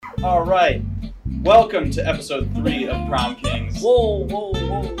All right, welcome to episode 3 of Prom Kings. Whoa, whoa,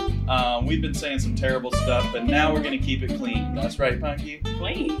 whoa. We've been saying some terrible stuff, but now we're going to keep it clean. That's right, Punkie?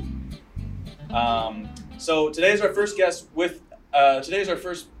 Clean. So today's our first today's our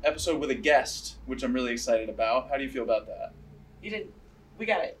first episode with a guest, which I'm really excited about. How do you feel about that? We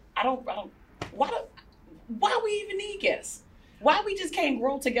got it. Why we even need guests? Why we just can't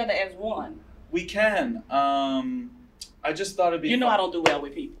grow together as one? We can. I just thought it'd be fun. I don't do well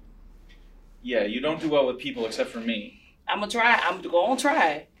with people. Yeah, you don't do well with people except for me. I'm going to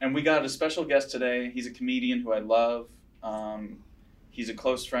try. And we got a special guest today. He's a comedian who I love. He's a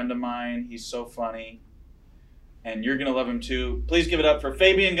close friend of mine. He's so funny. And you're going to love him too. Please give it up for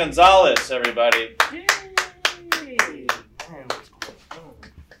Fabian Gonzalez, everybody. Yay!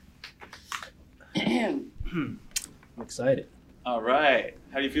 I'm excited. All right.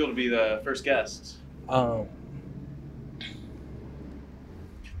 How do you feel to be the first guest?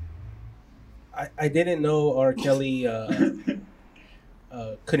 I didn't know R. Kelly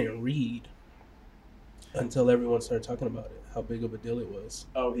couldn't read until everyone started talking about it. How big of a deal it was.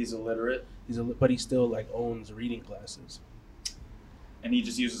 Oh, he's illiterate? But he still owns reading classes. And he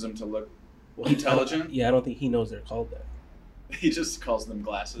just uses them to look intelligent? Yeah, I don't think he knows they're called that. He just calls them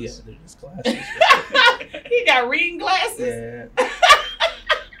glasses? Yeah, they're just glasses. He got reading glasses? Yeah.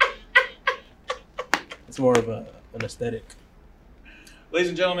 It's more of an aesthetic. Ladies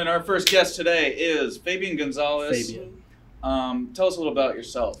and gentlemen, our first guest today is Fabian Gonzalez. Fabian. Tell us a little about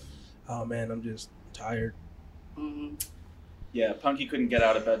yourself. Oh, man, I'm just tired. Mm-hmm. Yeah, Punkie couldn't get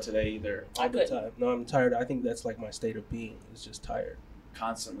out of bed today either. All the time. No, I'm tired. I think that's my state of being. It's just tired.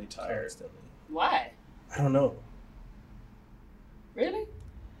 Constantly tired. Constantly. Why? I don't know. Really?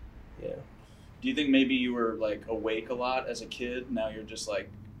 Yeah. Do you think maybe you were awake a lot as a kid? Now you're just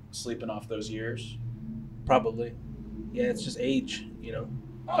sleeping off those years? Probably. Yeah, it's just age,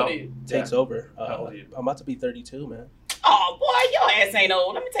 How old are you? Takes over. How old are you? I'm about to be 32, man. Oh, boy, your ass ain't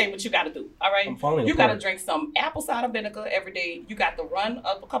old. Let me tell you what you got to do, all right? I'm falling You apart. got to drink some apple cider vinegar every day. You got to run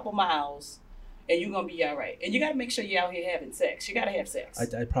up a couple miles, and you're going to be all right. And you got to make sure you're out here having sex. You got to have sex.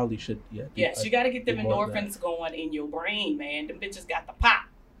 I probably should, yeah. Yes, you got to get them more of endorphins going in your brain, man. Them bitches got the pop.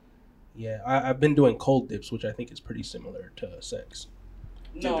 Yeah, I've been doing cold dips, which I think is pretty similar to sex.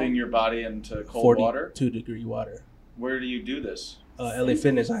 Dipping your body into cold water? 42-degree water. Where do you do this? LA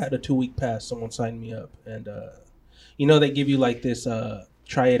Fitness. I had a 2-week pass. Someone signed me up. And, they give you this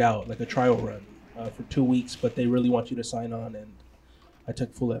try it out, a trial run for 2 weeks, but they really want you to sign on, and I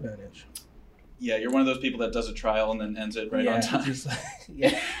took full advantage. Yeah, you're one of those people that does a trial and then ends it right on time.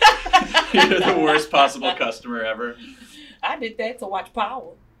 Yeah. You're the worst possible customer ever. I did that to watch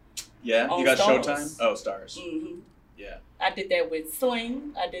Power. Yeah? You got Stars. Showtime? Oh, Stars. Mm-hmm. Yeah. I did that with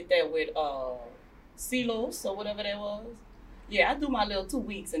Sling. I did that with Silos or whatever that was. Yeah, I do my little 2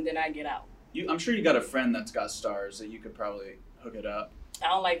 weeks and then I get out. I'm sure you got a friend that's got Stars that you could probably hook it up. I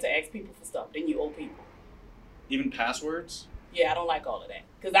don't like to ask people for stuff. Then you owe people. Even passwords? Yeah, I don't like all of that.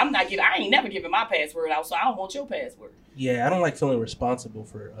 Because I ain't never giving my password out, so I don't want your password. Yeah, I don't like feeling responsible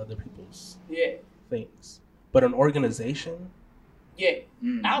for other people's things. But an organization? Yeah.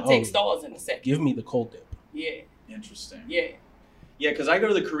 I'll take Stars in a second. Give me the cold dip. Yeah. Interesting. Yeah. Yeah, because I go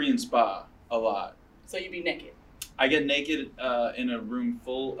to the Korean spa a lot. So you be naked? I get naked in a room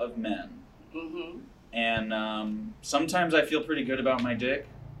full of men. Mm-hmm. And sometimes I feel pretty good about my dick.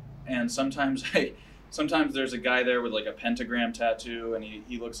 And sometimes there's a guy there with a pentagram tattoo, and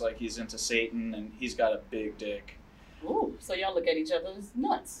he looks like he's into Satan, and he's got a big dick. Ooh, so y'all look at each other's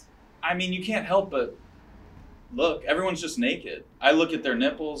nuts. I mean, you can't help but look. Everyone's just naked. I look at their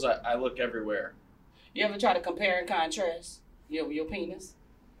nipples. I look everywhere. You ever try to compare and contrast your penis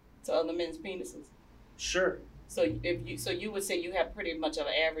to other men's penises? Sure. So you would say you have pretty much of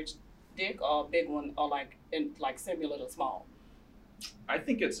an average dick, or a big one, or similar to small? I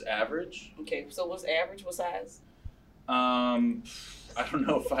think it's average. Okay, so what's average? What size? I don't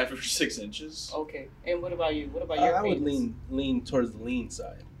know, 5 or 6 inches. Okay, and what about you? What about your I penis? would lean towards the lean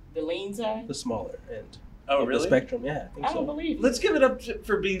side. The lean side? The smaller end. Oh, of really? The spectrum, yeah. I don't believe it. Let's give it up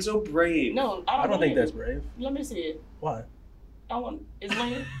for being so brave. No, I don't think that's brave. Let me see it. Why? It's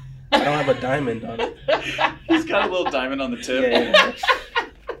lean. I don't have a diamond on it. He's got a little diamond on the tip. Yeah.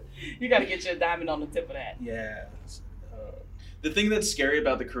 You got to get your diamond on the tip of that. Yeah. The thing that's scary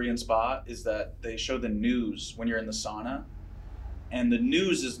about the Korean spa is that they show the news when you're in the sauna, and the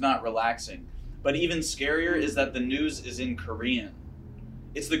news is not relaxing. But even scarier is that the news is in Korean.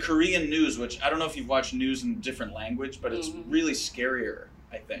 It's the Korean news, which I don't know if you've watched news in a different language, but it's really scarier,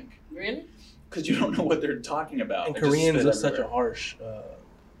 I think. Really? Because you don't know what they're talking about. And Koreans are such a harsh,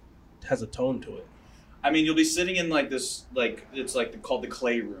 has a tone to it. I mean, you'll be sitting in like this, like it's like called the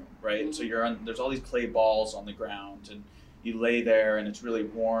clay room, right? Mm-hmm. So you're on. There's all these clay balls on the ground, and you lay there, and it's really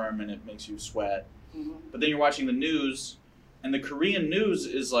warm, and it makes you sweat. Mm-hmm. But then you're watching the news, and the Korean news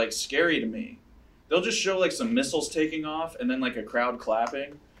is like scary to me. They'll just show like some missiles taking off, and then like a crowd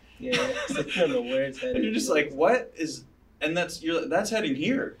clapping. Yeah, it's like, I don't know where it's headed. And you're just like, what is? And that's heading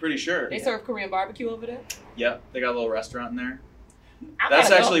here, pretty sure. They serve Korean barbecue over there? Yep, they got a little restaurant in there. I That's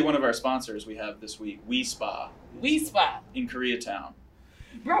gotta actually go. one of our sponsors we have this week, We Spa We Spot. in Koreatown.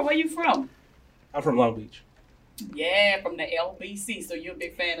 Bro, where you from? I'm from Long Beach. Yeah, from the LBC. So you're a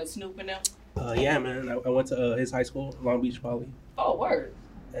big fan of Snoop and them? Yeah, man. I went to his high school, Long Beach Poly, Oh, word.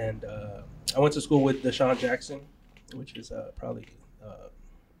 and I went to school with Deshaun Jackson, which is probably.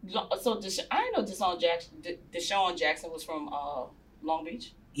 So I didn't know Deshaun Jackson was from Long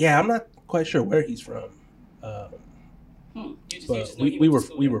Beach. Yeah, I'm not quite sure where he's from, You just but know he we went were to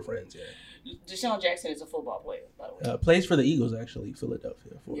school we there. were friends. Yeah, Deshaun Jackson is a football player, by the way. plays for the Eagles actually,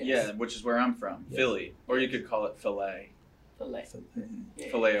 Philadelphia. Yeah. Yeah, which is where I'm from, Yeah. Philly, or you could call it filet, Filet. Yeah.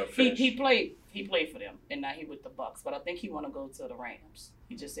 filet o fish. He played for them, and now he with the Bucks. But I think he want to go to the Rams.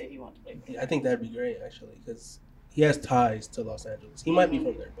 He just said he wanted to play for them. I think that'd be great actually because he has ties to Los Angeles. He might be Mhm.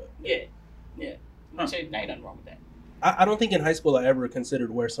 from there, but Yeah. Huh. So, ain't nothing wrong with that. I don't think in high school I ever considered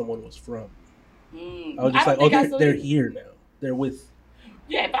where someone was from. Mm. I was just don't like, oh, think I they're saw here now. They're with.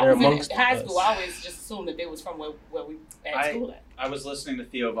 Yeah, if I they're was amongst in high us. school, I always just assumed that they was from where we at school at. I was listening to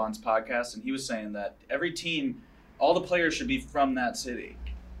Theo Vaughn's podcast, and he was saying that every team, all the players should be from that city.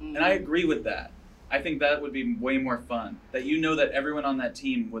 Mhm. And I agree with that. I think that would be way more fun. That you know that everyone on that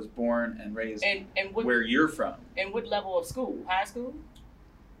team was born and raised and what where you're from. and what level of school? High school?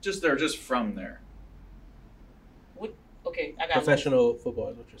 They're just from there. Okay, I got Professional football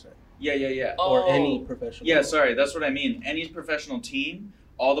is what you're saying, Yeah. Oh. or any professional. Yeah, sorry, that's what I mean. Any professional team,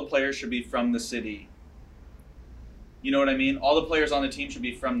 all the players should be from the city. You know what I mean? All the players on the team should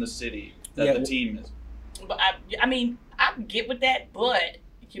be from the city that Yeah, the team is. But I mean, I get with that, but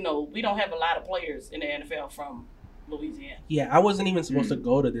we don't have a lot of players in the NFL from Louisiana. Yeah, I wasn't even supposed Hmm. to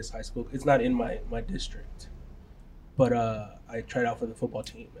go to this high school. It's not in my district, but I tried out for the football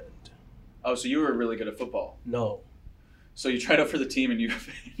team and Oh, so you were really good at football. no. So you tried out for the team and you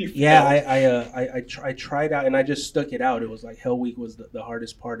Yeah, failed. I tried out and I just stuck it out. It was like Hell Week was the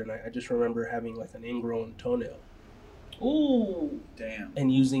hardest part, and I just remember having like an ingrown toenail Ooh, Damn.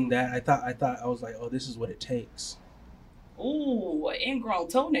 and using that. I thought I was like, oh, this is what it takes. an ingrown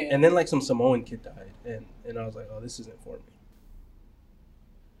toenail. And then like some Samoan kid died, and I was like, oh, this isn't for me.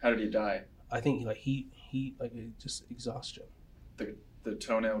 How did he die? I think like he like just exhaustion. The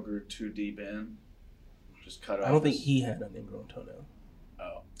toenail grew too deep in. Just cut off. I don't think his- he had an ingrown toenail.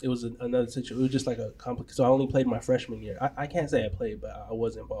 Oh. It was another situation. It was just like a complex. So I only played my freshman year. I can't say I played, but I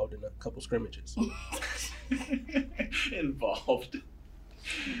was involved in a couple scrimmages. Involved.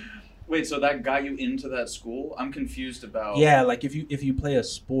 Wait, so that got you into that school? I'm confused about. Yeah, like if you play a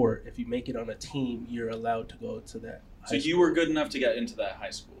sport, if you make it on a team, you're allowed to go to that. So high you school. were good enough to get into that high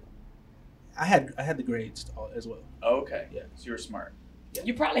school. I had the grades as well. Oh, okay. Yeah. So you were smart.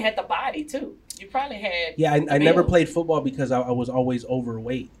 You probably had the body too. You probably had. Yeah, I the never build. played football because I was always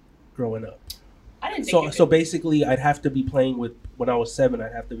overweight growing up. I didn't think So basically, I'd have to be playing with when I was 7.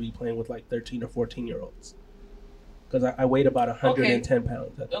 I'd have to be playing with like 13 or 14-year-olds because I weighed about 110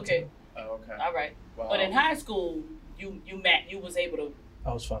 pounds. At the Okay, time. Oh, okay. all right. Wow. But in high school, you was able to.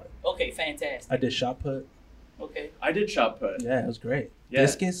 I was fine. Okay, fantastic. I did shot put. Okay. I did shot put. Yeah, it was great. Yeah.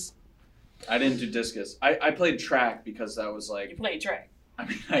 Discus. I didn't do discus. I played track because that was You like. played track. I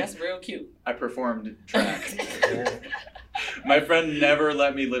mean, That's real cute. I performed track. Yeah. My friend never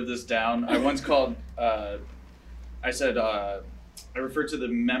let me live this down. I once called. I said. I referred to the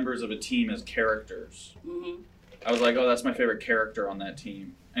members of a team as characters. Mm-hmm. I was like, "Oh, that's my favorite character on that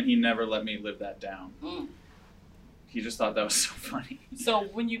team," and he never let me live that down. Mm. He just thought that was so funny. So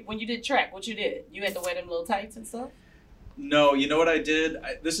when you did track, what you did? You had to wear them little tights and stuff. No, you know what I did?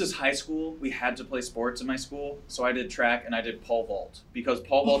 This is high school. We had to play sports in my school, so I did track and I did pole vault because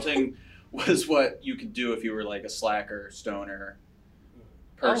pole vaulting was what you could do if you were like a slacker, stoner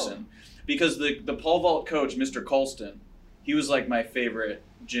person. Because the pole vault coach, Mr. Colston, he was like my favorite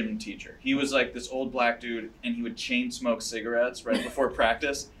gym teacher. He was like this old black dude, and he would chain smoke cigarettes right before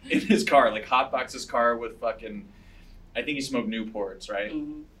practice in his car, like hotbox his car with fucking, I think he smoked Newports, right?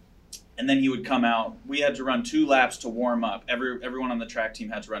 Mm-hmm. And then he would come out. We had to run 2 laps to warm up. Everyone on the track team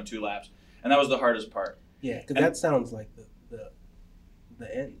had to run 2 laps, and that was the hardest part. Yeah, because that sounds like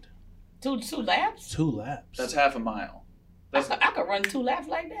the end. Two laps. 2 laps. That's half a mile. I could run 2 laps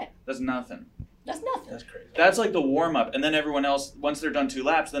like that. That's nothing. That's nothing. That's crazy. That's like the warm up, and then everyone else, once they're done 2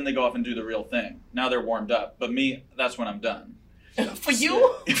 laps, then they go off and do the real thing. Now they're warmed up, but me, that's when I'm done. For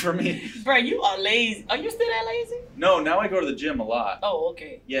you? For me. Bro, you are lazy. Are you still that lazy? No, now I go to the gym a lot. Oh,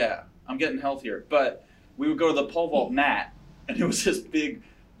 okay. Yeah, I'm getting healthier. But we would go to the pole vault mat, and it was this big,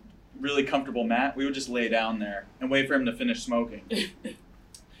 really comfortable mat. We would just lay down there and wait for him to finish smoking.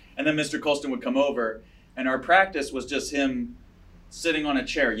 And then Mr. Colston would come over, and our practice was just him sitting on a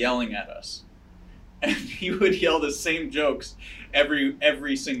chair yelling at us. And he would yell the same jokes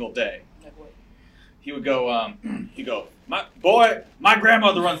every single day. Like what? He would go, my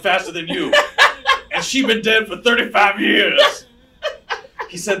grandmother runs faster than you, and she been dead for 35 years.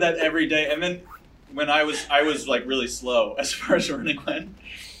 He said that every day, and then when I was like really slow as far as running went,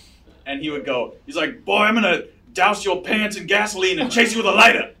 and he would go, he's like, boy, I'm gonna douse your pants in gasoline and chase you with a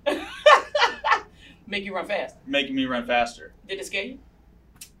lighter. Make you run fast. Making me run faster. Did it scare you?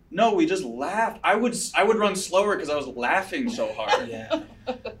 No, we just laughed. I would run slower because I was laughing so hard. Yeah.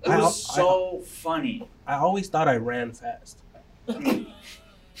 It was so funny. I always thought I ran fast.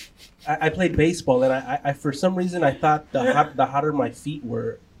 I played baseball, and I for some reason I thought the hotter my feet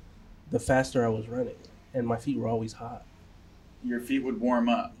were, the faster I was running, and my feet were always hot. Your feet would warm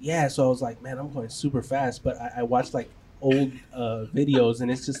up. Yeah, so I was like, man, I'm going super fast. But I watched like old videos, and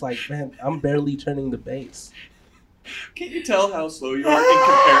it's just like, man, I'm barely turning the base. Can't you tell how slow you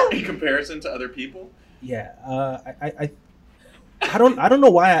are in comparison to other people? Yeah, I don't know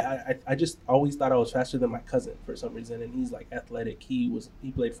why I just always thought I was faster than my cousin for some reason, and he's like athletic. He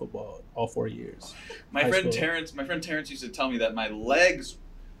played football all 4 years. My friend Terrence used to tell me that my legs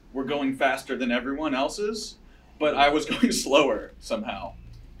were going faster than everyone else's, but I was going slower somehow.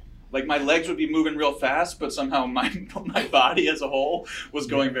 Like my legs would be moving real fast, but somehow my body as a whole was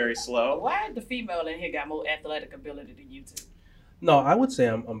going very slow. Why the female in here got more athletic ability than you two? No, I would say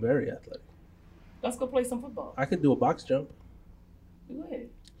I'm very athletic. Let's go play some football. I could do a box jump. Go ahead.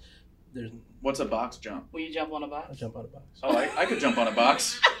 What's a box jump? Will you jump on a box? I'll jump on a box. Oh, I could jump on a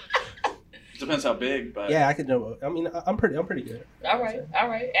box. Depends how big, but yeah, I could jump. I mean, I'm pretty good. All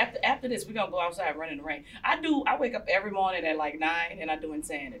right. After this, we're gonna go outside running in the rain. I wake up every morning at like 9, and I do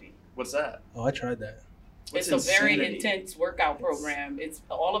Insanity. What's that? Oh, I tried that. What's It's a very Insanity? intense workout program. It's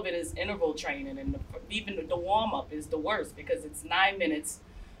all of it is interval training, and even the warm up is the worst because it's 9 minutes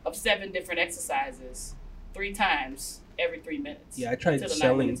of 7 different exercises, 3 times every 3 minutes. Yeah, I tried until the 9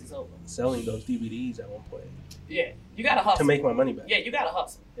 selling minutes is over. those DVDs at one point Yeah, you gotta hustle to make my money back. Yeah, you gotta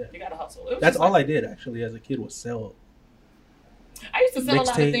hustle. Yeah. You gotta hustle. That's all I did actually as a kid was sell. I used to sell a lot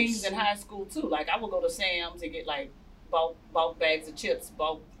of mixtapes. things in high school too. Like I would go to Sam's and get like bulk bags of chips,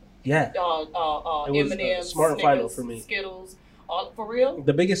 bulk Yeah, it was M&M's, smart and Snickers, final for me. Skittles. All for real.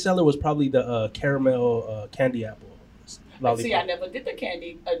 The biggest seller was probably the caramel candy apple lollipop. See, I never did the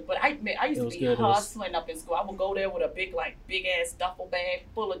candy, but I used to was be good. hustling up in school. I would go there with a big ass duffel bag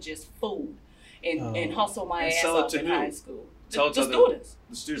full of just food, and hustle my And ass sell it off to in who? high school. Sell it The to students.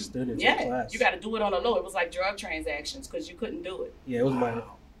 the students. Students in Yeah, class. you got to do it on the low. It was like drug transactions because you couldn't do it. Yeah, it was my.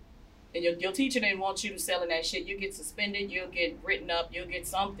 And your teacher didn't want you to selling that shit. You get suspended. You'll get written up. You'll get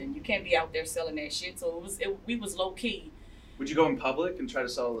something. You can't be out there selling that shit. So we was low key. Would you go in public and try to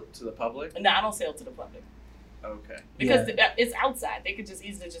sell it to the public? No, I don't sell to the public Okay. because it's outside. They could just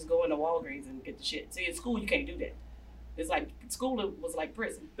easily just go into Walgreens and get the shit. See, in school you can't do that. It's like school was like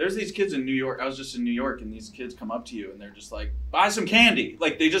prison. There's these kids in New York. I was just in New York, and these kids come up to you, and they're just like, "Buy some candy!"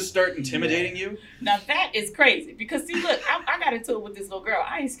 Like they just start intimidating you. Now that is crazy because see, look, I got into it with this little girl.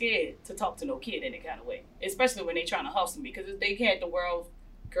 I ain't scared to talk to no kid any kind of way, especially when they trying to hustle me because they had the world's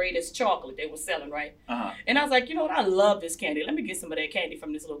greatest chocolate they were selling, right? Uh-huh. And I was like, you know what? I love this candy. Let me get some of that candy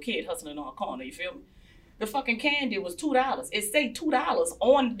from this little kid hustling on a corner. You feel me? The fucking candy was $2. It say $2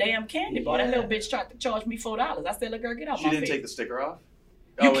 on the damn candy bar. That little bitch tried to charge me $4. I said, look, girl, get out She my didn't face. take the sticker off.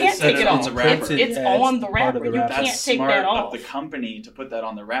 You can't take it off. It's a wrapper. It's Yeah, on it's the part of wrapper. the You wrapper. can't That's take smart that of off. the company to put that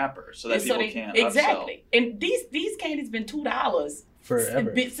on the wrapper so that And so people can't exactly. And these candies been $2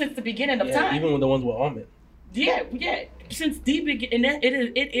 Forever. since the beginning of Yeah, time. even with the ones with almond. Yeah. Since the beginning, and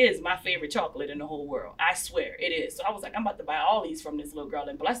it is my favorite chocolate in the whole world. I swear it is. So I was like, I'm about to buy all these from this little girl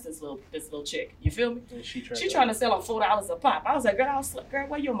and bless this little chick. You feel me? And she trying to sell them $4 a pop. I was like, girl,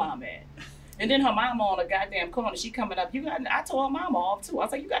 where your mom at? And then her mama on a goddamn corner, she coming up. I told her mama off too. I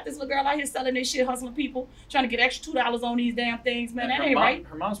was like, you got this little girl out here selling this shit, hustling people, trying to get extra $2 on these damn things, man. And That ain't right.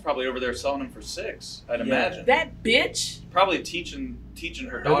 Her mom's probably over there selling them for $6. I'd imagine. That bitch. Probably teaching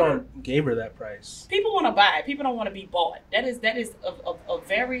her Her daughter. mom gave her that price. People want to buy. People don't want to be bought. That is a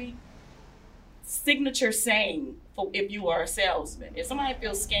very signature saying for if you are a salesman. If somebody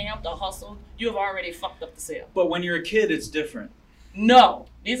feels scammed or hustled, you have already fucked up the sale. But when you're a kid, it's different. No.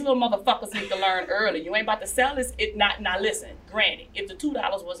 These little motherfuckers need to learn early. You ain't about to sell this. Now listen, granted, if the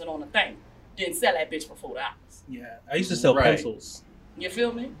 $2 wasn't on the thing, then sell that bitch for $4. Yeah, I used to sell pencils. You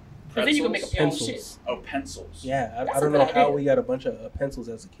feel me? Because then you can make up your own shit. Oh, pencils. Yeah, I don't know how we got a bunch of pencils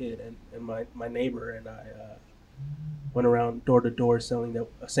as a kid, and my neighbor and I went around door to door saying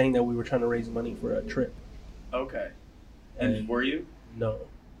that we were trying to raise money for a trip. Okay. And were you? No.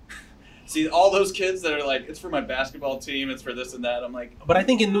 See, all those kids that are like, it's for my basketball team, it's for this and that. I'm like, but I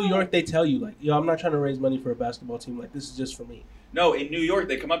think in New York they tell you like, yo, I'm not trying to raise money for a basketball team. Like, this is just for me. No, in New York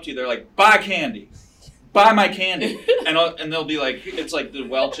they come up to you, they're like, buy candy, buy my candy, and they'll be like, it's like the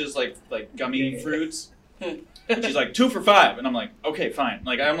Welch's like gummy fruits. And she's like, 2 for $5, and I'm like, okay, fine.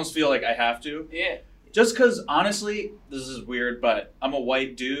 Like I almost feel like I have to. Yeah. Just because honestly, this is weird, but I'm a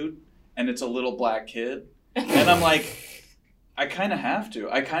white dude and it's a little black kid, and I'm like. I kind of have to.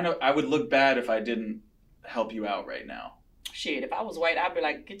 I would look bad if I didn't help you out right now. Shit, if I was white, I'd be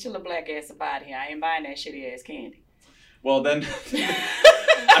like, get your little black ass up out of here. I ain't buying that shitty ass candy. Well, then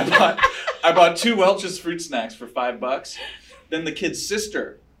I bought 2 Welch's fruit snacks for $5. Then the kid's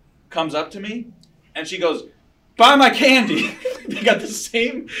sister comes up to me and she goes, buy my candy. They got the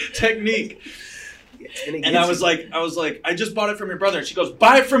same technique. And I was like, I just bought it from your brother. And she goes,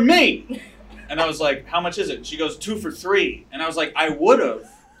 buy it from me. And I was like, how much is it? And she goes, 2 for $3. And I was like, I would have.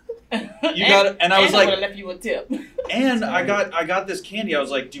 You got it. And I was like, I would have left you a tip. And I got this candy. I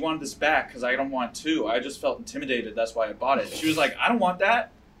was like, do you want this back? Because I don't want 2. I just felt intimidated. That's why I bought it. She was like, I don't want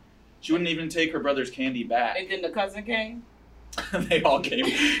that. She wouldn't even take her brother's candy back. And then the cousin came? They all came.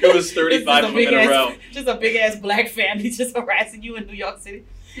 It was 35 of them in a row. Just a big ass black family just harassing you in New York City.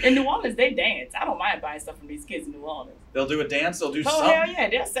 In New Orleans, they dance. I don't mind buying stuff from these kids in New Orleans. They'll do a dance. They'll do something. Oh, hell yeah.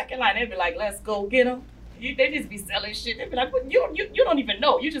 They're second line. They'll be like, let's go get them. They just be selling shit. They be like, what, you don't even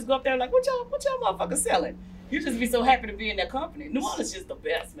know. You just go up there like, what y'all motherfuckers selling? You just be so happy to be in their company. New Orleans is just the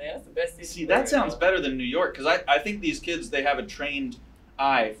best, man. That's the best city. See, that sounds better than New York, because I think these kids, they have a trained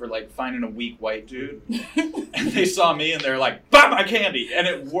eye for like finding a weak white dude. And they saw me and they're like, buy my candy. And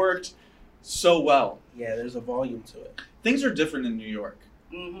it worked so well. Yeah, there's a volume to it. Things are different in New York.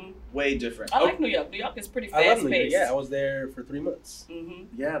 Mm-hmm. Way different. I like New York. New York is pretty fast I love New York. paced. Yeah, I was there for 3 months.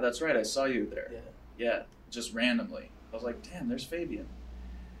 Mm-hmm. Yeah, that's right. I saw you there. Yeah, just randomly. I was like, damn, there's Fabian.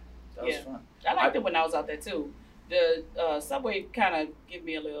 That was fun. I liked it when I was out there too. The subway kind of gave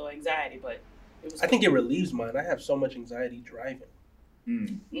me a little anxiety, but it was. I think it relieves mine. I have so much anxiety driving.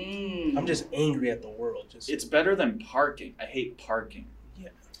 I'm just angry at the world. It's better than parking. I hate parking.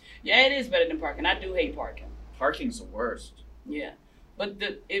 Yeah, it is better than parking. I do hate parking. Parking's the worst. Yeah, but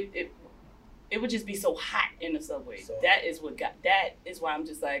it would just be so hot in the subway. So, that is why I'm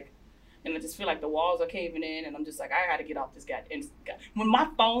just like, and I just feel like the walls are caving in, and I'm just like, I gotta get off this goddamn. When my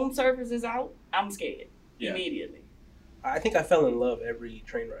phone service is out, I'm scared immediately. I think I fell in love every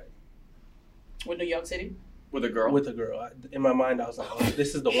train ride. With New York City? With a girl? With a girl. In my mind, I was like, oh,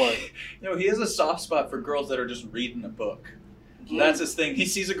 this is the one. He has a soft spot for girls that are just reading a book. That's his thing. He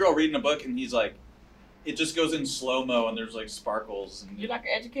sees a girl reading a book, and he's like, it just goes in slow-mo, and there's like sparkles. And you're like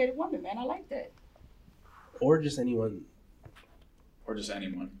an educated woman, man. I like that. Or just anyone. Or just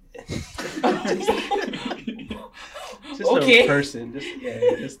anyone. just okay. A person.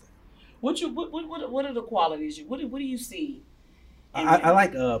 Just. What are the qualities? What do you see? I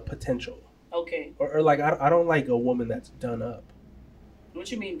like potential. Okay. Or like I don't like a woman that's done up. What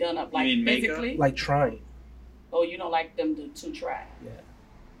you mean done up? Like you mean physically? Makeup? Like trying. Oh, you don't like them to try? Yeah.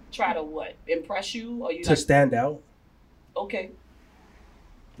 Try to what? Impress you? Or you to stand out? Okay.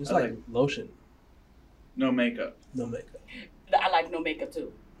 Just like lotion. No makeup. No makeup. I like no makeup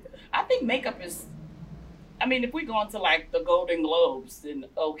too. Yeah. I think makeup is. I mean, if we go into like the Golden Globes, then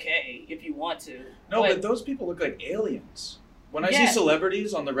okay, if you want to. No, but those people look like aliens. When I see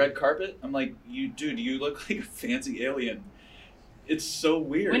celebrities on the red carpet, I'm like, you look like a fancy alien. It's so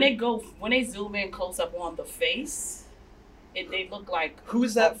weird. When they zoom in close up on the face, they look like who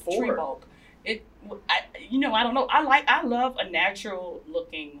is that for? Tree bulk. I don't know. I love a natural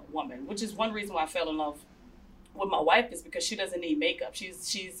looking woman, which is one reason why I fell in love with my wife is because she doesn't need makeup. She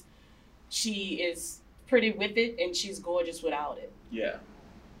is pretty with it and she's gorgeous without it. Yeah.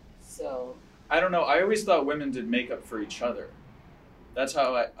 So. I don't know. I always thought women did makeup for each other. That's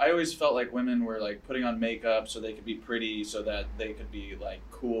how I always felt like women were like putting on makeup so they could be pretty, so that they could be like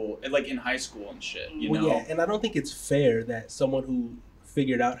cool, and like in high school and shit. You know? Yeah, and I don't think it's fair that someone who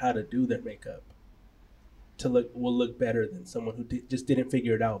figured out how to do their makeup will look better than someone who just didn't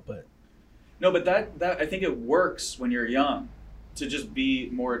figure it out. But no, but that I think it works when you're young. To just be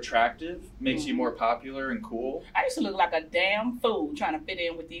more attractive makes you more popular and cool. I used to look like a damn fool trying to fit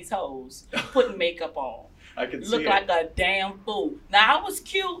in with these hoes, putting makeup on. I could see Look it. like a damn fool. Now I was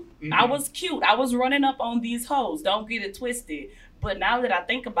cute. Mm-hmm. I was cute. I was running up on these hoes. Don't get it twisted. But now that I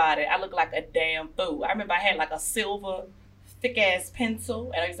think about it, I look like a damn fool. I remember I had like a silver, thick ass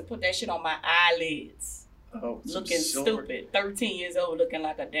pencil, and I used to put that shit on my eyelids. Oh, some Looking silver. stupid. 13 years old, looking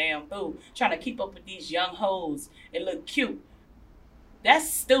like a damn fool. Trying to keep up with these young hoes and look cute.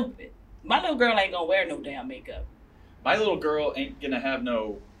 That's stupid. My little girl ain't gonna wear no damn makeup. My little girl ain't gonna have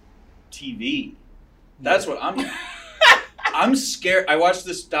no TV. That's what I'm. I'm scared. I watched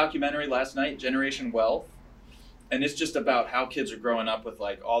this documentary last night, Generation Wealth, and it's just about how kids are growing up with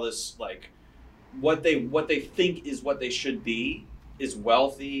like all this like what they think is what they should be is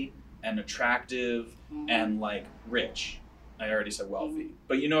wealthy and attractive and like rich. I already said wealthy,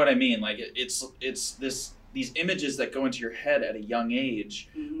 but you know what I mean. Like it's these images that go into your head at a young age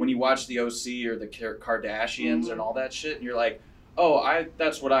when you watch the OC or the Kardashians and all that shit, and you're like, oh,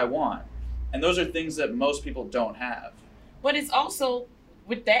 that's what I want. And those are things that most people don't have. But it's also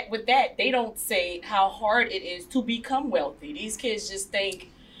with that they don't say how hard it is to become wealthy. These kids just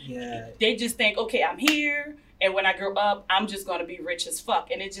think they just think, okay, I'm here, and when I grow up, I'm just gonna be rich as fuck.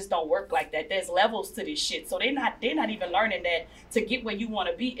 And it just don't work like that. There's levels to this shit. So they're not even learning that to get where you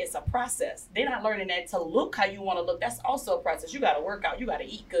wanna be, it's a process. They're not learning that to look how you wanna look. That's also a process. You gotta work out, you gotta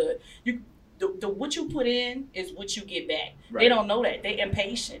eat good. What you put in is what you get back. Right. They don't know that. They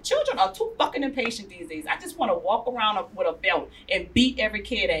impatient. Children are too fucking impatient these days. I just want to walk around with a belt and beat every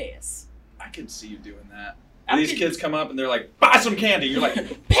kid ass. I can see you doing that. These kids come up and they're like, buy some candy. You're like,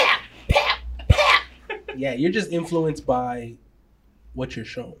 pap, pap, pap. Yeah, you're just influenced by what you're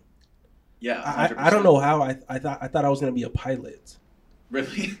shown. Yeah, I don't know how. I thought I was going to be a pilot.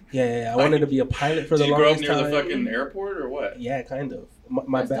 Really? Yeah. I wanted to be a pilot for the longest time. Did you grow up near the fucking airport or what? Yeah, kind of.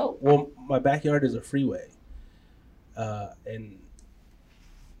 My backyard is a freeway, and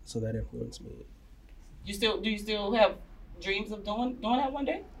so that influenced me. Do you still have dreams of doing that one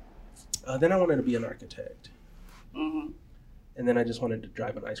day? Then I wanted to be an architect, and then I just wanted to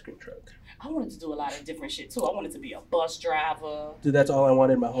drive an ice cream truck. I wanted to do a lot of different shit too. I wanted to be a bus driver. Dude, that's all I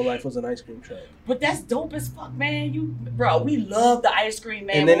wanted my whole life was an ice cream truck. But that's dope as fuck, man. We love the ice cream,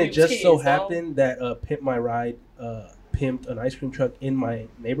 man. And then it just so happened that Pimp My Ride pimped an ice cream truck in my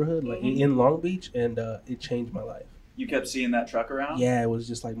neighborhood, like in Long Beach, and it changed my life. You kept seeing that truck around? Yeah, it was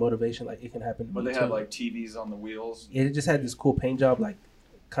just like motivation, like it can happen to me. But they have like TVs on the wheels. Yeah, it just had this cool paint job, like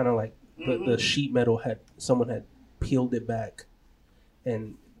kind of like the sheet metal someone had peeled it back,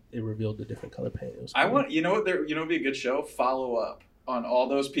 and it revealed the different color paint. It was cool. You know what would be a good show? Follow up on all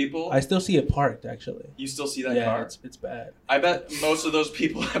those people. I still see it parked, actually. You still see that car? Yeah, it's bad. I bet most of those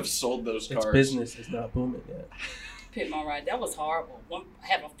people have sold those cars. Its business is not booming yet. Pit my ride. That was horrible.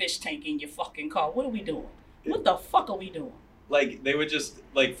 Have a fish tank in your fucking car. What are we doing? What the fuck are we doing? Like, they would just,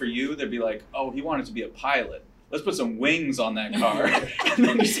 like, for you, they'd be like, oh, he wanted to be a pilot. Let's put some wings on that car. And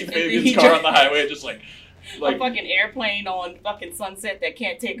then you see Fabian's car on the highway just like a fucking airplane on fucking Sunset that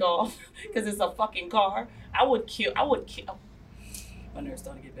can't take off because it's a fucking car. I would kill. My nerves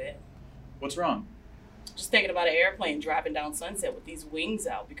starting to get bad. What's wrong? Just thinking about an airplane driving down Sunset with these wings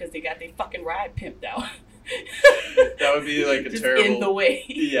out because they got their fucking ride pimped out. That would be like a just terrible. in the way.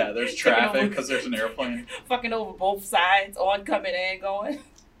 Yeah, there's traffic because there's an airplane. Fucking over both sides, oncoming and going.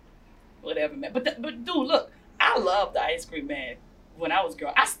 Whatever, man. But dude, look, I love the ice cream man. When I was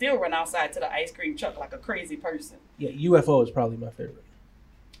girl, I still run outside to the ice cream truck like a crazy person. Yeah, UFO is probably my favorite.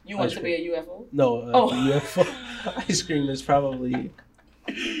 You want to be a UFO? No, UFO ice cream is probably.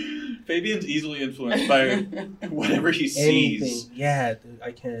 Fabian's easily influenced by whatever he sees. Anything. Yeah, dude,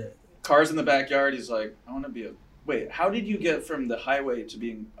 I can't. Cars in the backyard. He's like, I want to be a. Wait, how did you get from the highway to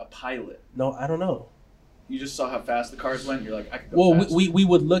being a pilot? No, I don't know. You just saw how fast the cars went. You're like, I could go faster. we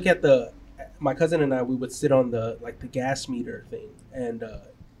would look at my cousin and I. We would sit on the gas meter thing and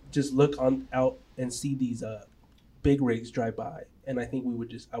just look out and see these big rigs drive by. And I think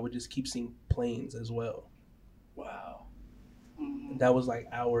I would just keep seeing planes as well. Wow. And that was like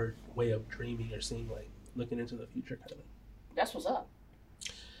our way of dreaming or seeing, like, looking into the future kind of. That's what's up.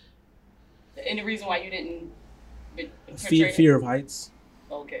 Any reason why you didn't? Fear of heights.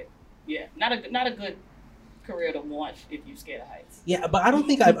 Okay. Yeah. Not a good career to want if you're scared of heights. Yeah, but I don't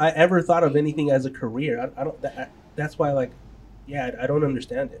think I ever thought of anything as a career. I don't. That's why, like, yeah, I don't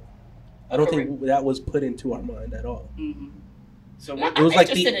understand it. I don't think that was put into our mind at all. Mm-hmm. So it was like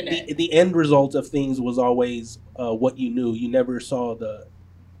the end result of things was always what you knew. You never saw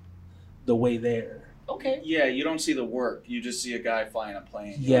the way there. Okay. Yeah, you don't see the work. You just see a guy flying a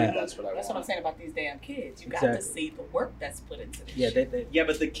plane. Yeah, like, that's what I want. That's what I'm saying about these damn kids. You got to see the work that's put into this. Yeah, shit. Yeah,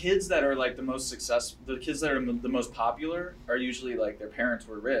 but the kids that are like the most successful, the kids that are the most popular, are usually like their parents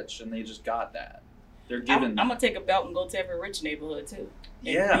were rich and they just got that. They're given. I'm gonna take a belt and go to every rich neighborhood too. And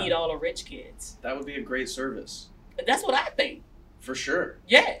Yeah. beat all the rich kids. That would be a great service. That's what I think. For sure.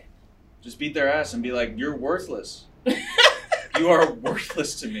 Yeah. Just beat their ass and be like, you're worthless. You are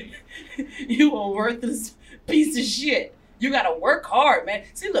worthless to me. You a worthless piece of shit. You gotta work hard, man.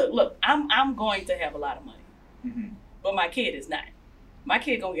 See, look. I'm going to have a lot of money, Mm-hmm. but my kid is not. My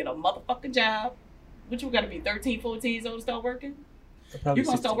kid gonna get a motherfucking job. Which we gotta be 13, 14 years old to start working. You're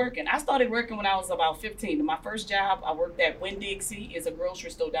gonna start working. I started working when I was about 15. My first job, I worked at Winn-Dixie. It's a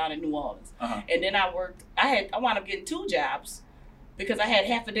grocery store down in New Orleans. Uh-huh. And then I wound up getting 2 jobs because I had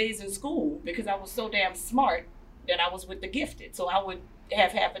half a days in school because I was so damn smart that I was with the gifted. So I would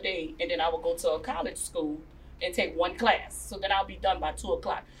have half a day and then I would go to a college school and take 1 class. So then I'll be done by 2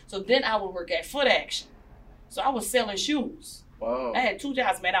 o'clock. So then I would work at Foot Action. So I was selling shoes. Whoa. I had 2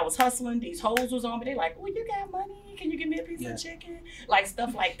 jobs, man. I was hustling. These hoes was on me. They like, oh, you got money? Can you give me a piece of chicken? Like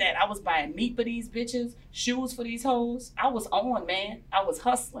stuff like that. I was buying meat for these bitches, shoes for these hoes. I was on, man. I was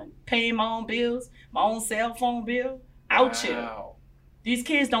hustling, paying my own bills, my own cell phone bill. Out here. These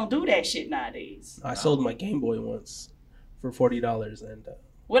kids don't do that shit nowadays. I sold my Game Boy once for $40 and.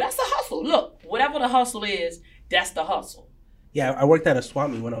 Well, that's the hustle. Look, whatever the hustle is, that's the hustle. Yeah, I worked at a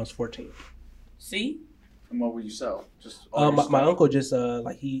swap meet when I was 14. See? And what would you sell? Just my uncle just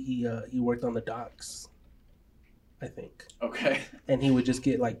like he worked on the docks, I think. Okay. And he would just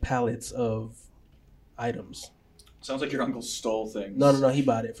get like pallets of items. Sounds like your uncle stole things. No, he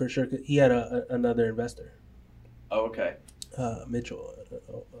bought it for sure. He had another investor. Oh, okay. Mitchell,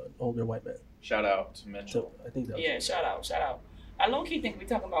 an older white man. Shout out to Mitchell. So I think that was Yeah, shout out. I low-key think we're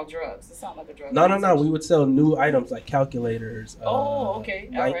talking about drugs. It sounds like a drug. No. We would sell new items like calculators. Okay.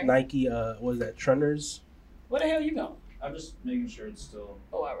 All right. Nike, what was that, Trunners? Where the hell you going? I'm just making sure it's still.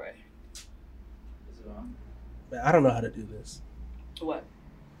 Oh, all right. Is it on? Man, I don't know how to do this. What?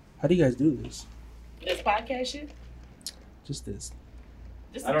 How do you guys do this? This podcast shit? Just this.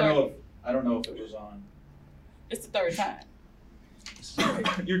 I don't know if it was on. It's the 3rd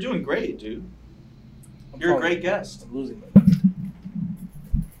time. You're doing great, dude. You're a great guest. I'm losing my mind.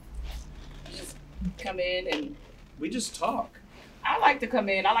 Just come in and We just talk. I like to come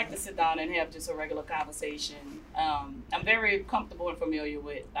in. I like to sit down and have just a regular conversation. I'm very comfortable and familiar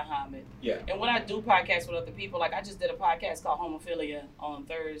with Ahmed. Yeah. And when I do podcasts with other people, like I just did a podcast called Homophilia on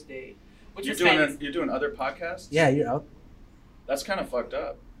Thursday, which You're was doing other podcasts? Yeah, you're out. That's kind of fucked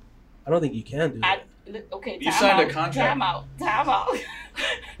up. I don't think you can do that. Okay, You signed a contract. Time out.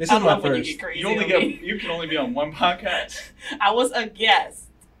 This I is my love when you first. get crazy You on me. can only be on one podcast. I was a guest.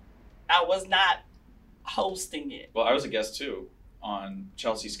 I was not hosting it. Well, I was a guest too on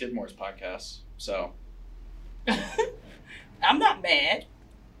Chelsea Skidmore's podcast. So, I'm not mad.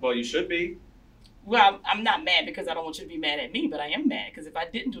 well, you should be. Well, I'm not mad because I don't want you to be mad at me, but I am mad because if I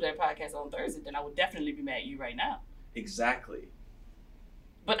didn't do that podcast on Thursday, then I would definitely be mad at you right now. Exactly.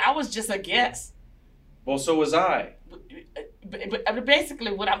 But I was just a guest. Well, so was I. But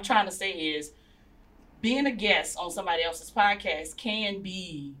basically what I'm trying to say is being a guest on somebody else's podcast can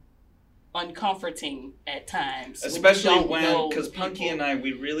be uncomforting at times. Especially because Punkie and I,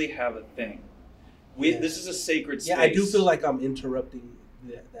 we really have a thing. This is a sacred space. Yeah, I do feel like I'm interrupting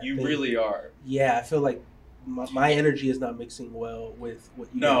that You thing. really are. Yeah, I feel like my energy is not mixing well with what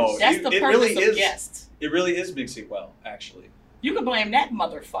you No, guys. That's the it purpose really of is. guests. It really is mixing well, actually. You can blame that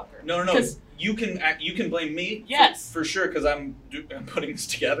motherfucker. No. 'Cause You can blame me. Yes. For sure, because I'm putting this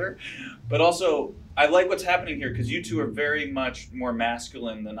together. But also, I like what's happening here because you two are very much more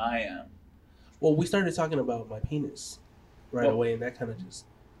masculine than I am. Well, we started talking about my penis right away, and that kind of just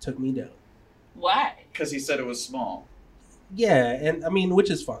took me down. Why? Because he said it was small. Yeah, and I mean, which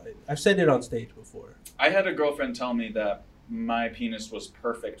is fine. I've said it on stage before. I had a girlfriend tell me that my penis was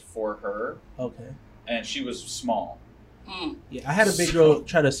perfect for her, Okay. and she was small. Mm. Yeah, I had a big girl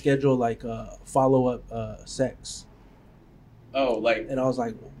try to schedule like follow-up sex, Oh, like, and I was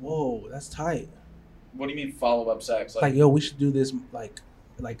like, "Whoa, that's tight." what do you mean follow-up sex? Like, yo, we should do this like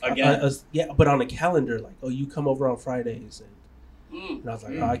Again? yeah, but on a calendar. Like, oh, you come over on Fridays, Mm. and I was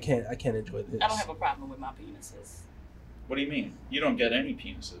like, oh, I can't enjoy this. I don't have a problem with my penises. What do you mean? You don't get any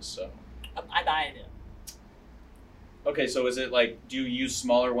penises, so. I diet them. Okay, so is it like, do you use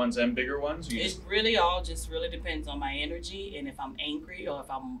smaller ones and bigger ones? Or you It just, really all just really depends on my energy and if I'm angry or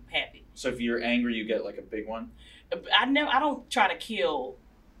if I'm happy. so if you're angry, you get like a big one? I don't try to kill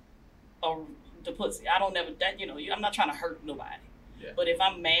the pussy. I don't never that I'm not trying to hurt nobody. Yeah. But if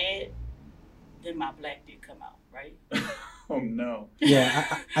I'm mad, then my black dick come out, right? Oh, no.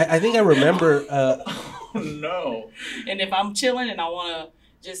 Yeah, I think I remember. Oh, no. And if I'm chilling and I want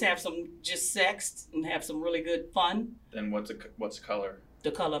to just have some sex and have some really good fun, Then what's the color?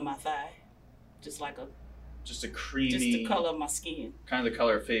 the color of my thigh. just like a Just a creamy. just the color of my skin. Kind of the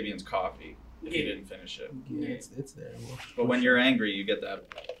color of Fabian's coffee. If you Yeah. didn't finish it. Yeah, Yeah. it's there. But when you're angry, you get that.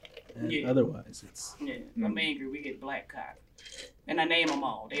 And Yeah. otherwise, it's Yeah, I'm angry. We get black coffee, and I name them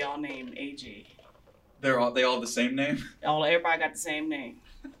all. They all named AJ. They all have the same name. Everybody got the same name.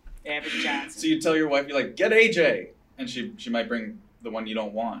 Average Johnson. So you tell your wife, you're like, get AJ, and she might bring the one you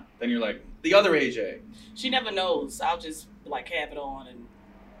don't want. Then you're like, the other AJ. She never knows. I'll just like have it on and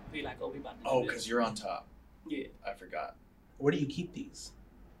be like, oh, we about to do Oh, this. because you're on top. Yeah, I forgot. where do you keep these?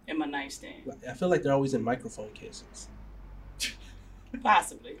 in my nightstand. Like, I feel like they're always in microphone cases.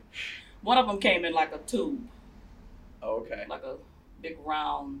 Possibly. One of them came in like a tube, Oh, okay. like a big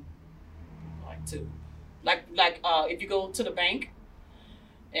round, like tube. Like if you go to the bank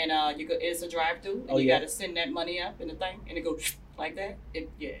and it's a drive-through and Oh, you yeah. got to send that money up in the thing and it goes like that.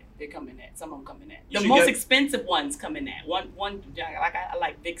 They come in that. Some of them come in that. You The should most get- expensive ones come in that. One I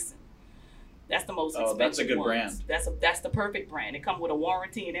like Vixen. That's the most expensive. Oh, that's a good ones. brand. That's the perfect brand. It comes with a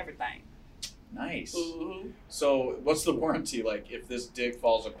warranty and everything. Nice. Mm-hmm. So what's the warranty? Like, if this dick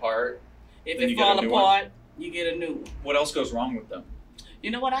falls apart, If Then it you get a fall new one? apart, you get a new one. what else goes wrong with them?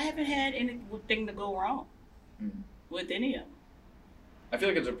 You know what? I haven't had anything to go wrong Hmm. with any of them. I feel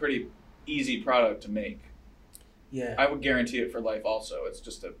like it's a pretty easy product to make. Yeah. I would guarantee it for life also. It's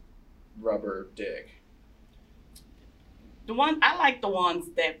just a rubber dick. I like the ones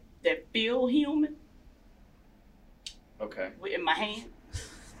that feel human Okay. in my hand.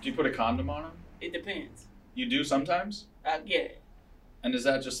 Do you put a condom on them? It depends. You do sometimes? Yeah. And is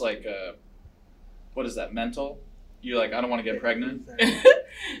that just like, what is that, mental? You're like, I don't want to get pregnant?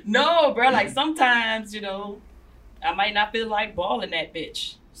 No, bro. Like sometimes, I might not feel like balling that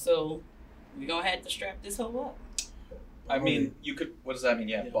bitch. So we gonna have to strap this hoe up. I mean, you could, what does that mean?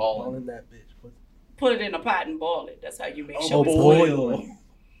 Yeah, balling balling. that bitch. What? Put it in a pot and boil it. That's how you make Oh, sure it's boil.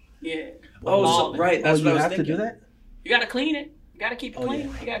 Yeah. Oh, so, Balling. right, that's you what I was have thinking. to do that? You gotta clean it. You gotta keep it Oh, clean.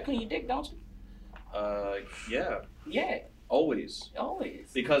 yeah. You gotta clean your dick, don't you? Yeah, Yeah, always.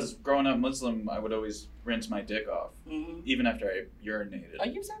 always. Because growing up Muslim, I would always rinse my dick off, Mm-hmm. even after I urinated. Are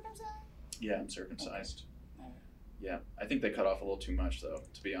you circumcised? Yeah, I'm circumcised. Okay. Yeah, I think they cut off a little too much, though,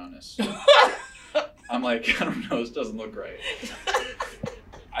 to be honest. I'm like, I don't know, this doesn't look right.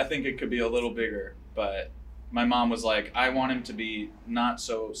 I think it could be a little bigger, but my mom was like, I want him to be not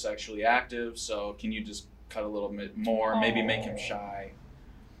so sexually active, so can you just cut a little bit more, maybe make him shy?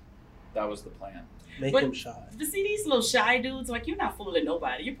 That was the plan. Make But- him shy. To see these little shy dudes, like you're not fooling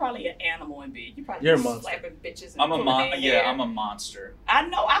nobody. You're probably an animal in bed. You're a just monster. slapping bitches. And I'm a pulling their hair. I'm a monster. I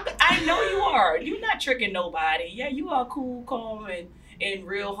know. I know you are. You're not tricking nobody. Yeah, you are cool, calm, and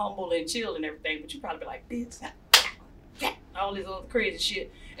real humble and chill and everything. But you probably be like, bitch, all this other crazy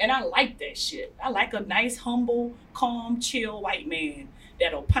shit. And I like that shit. I like a nice, humble, calm, chill white man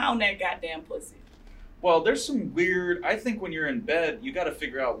that'll pound that goddamn pussy. Well, there's some weird, I think when you're in bed, you got to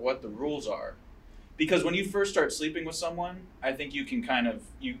figure out what the rules are. Because when you first start sleeping with someone, I think you can kind of,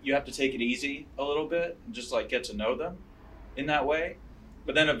 you have to take it easy a little bit and just like get to know them in that way.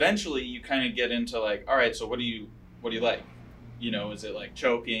 But then eventually you kind of get into like, all right, so what do you like? Is it like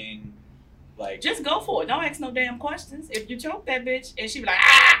choking? Like, Just go for it. Don't ask no damn questions. If you choke that bitch and she be like,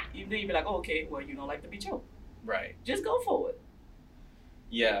 ah, you be like, oh, okay, well, you don't like to be choked. right. Just go for it.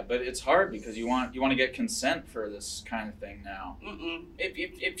 Yeah, but it's hard because you want to get consent for this kind of thing now. Mm-mm.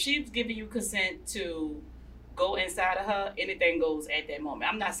 If she's giving you consent to go inside of her, anything goes at that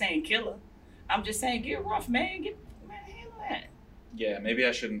moment. I'm not saying kill her. I'm just saying get rough, man. Handle that. Yeah, maybe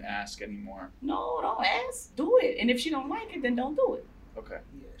I shouldn't ask anymore. No, don't ask. Do it. And if she don't like it, then don't do it. Okay.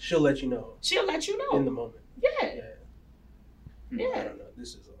 Yeah, she'll let you know She'll let you know. in the moment. Yeah. Yeah. I Yeah. don't know.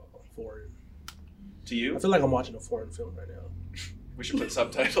 This is all foreign. To you? I feel like I'm watching a foreign film right now. We should put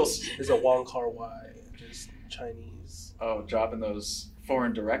subtitles. There's a Wong Kar-wai, just Chinese. Oh, dropping those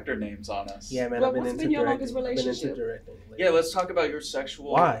foreign director names on us. Yeah, man, Well, I've been what's into been your directing. longest I've been into relationship? directing. lately. Yeah, let's talk about your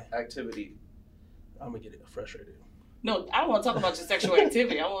sexual Why? activity. I'm gonna get frustrated. No, I don't want to talk about your sexual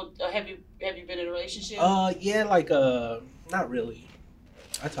activity. I want. Have you been in a relationship? Yeah, not really.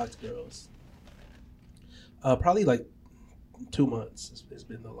 I talk to girls. Probably like 2 months. It's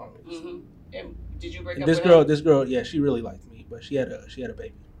been the longest. Mm-hmm. And did you break And up this girl, yeah, she really liked me, but she had a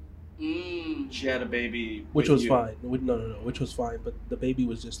baby, She had a baby, which with was you. fine. No, which was fine, but the baby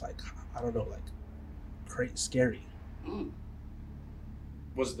was just like, I don't know, like crazy, scary. Mm.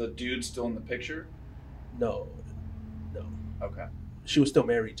 Was the dude still in the picture? No, Okay. she was still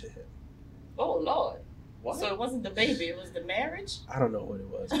married to him. Oh Lord. What? So it wasn't the baby; it was the marriage. I don't know what it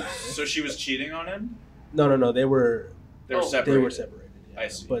was. man. So she was cheating on him? No, they were They were Oh. separated. they were separated. Yeah, I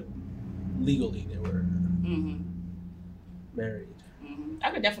see. But legally, they were Mm-hmm. married. Mm-hmm. I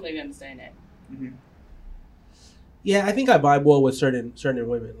could definitely understand that. Mm-hmm. Yeah, I think I vibe well with certain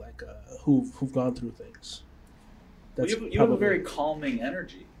women, like who've gone through things. Well, you have a very calming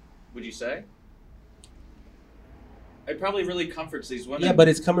energy, would you say? It probably really comforts these women. Yeah, but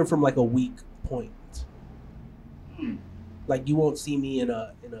it's coming from like a weak point. Hmm. Like you won't see me in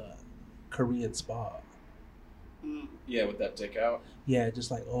a Korean spa. Yeah, with that dick out. Yeah,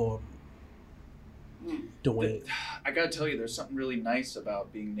 just like Dwayne. I gotta tell you, there's something really nice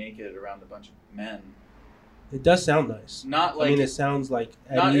about being naked around a bunch of men. It does sound nice. Not like I mean, it sounds like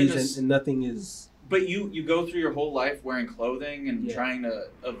at ease and nothing is. But you go through your whole life wearing clothing and trying to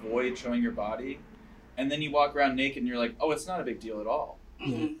avoid showing your body, and then you walk around naked and you're like, oh, it's not a big deal at all.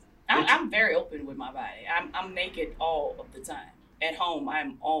 Mm-hmm. I'm very open with my body. I'm naked all of the time. At home,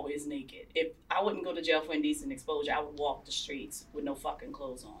 I'm always naked. If I wouldn't go to jail for indecent exposure, I would walk the streets with no fucking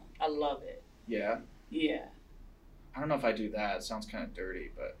clothes on. I love it. Yeah? Yeah. I don't know if I do that. It sounds kind of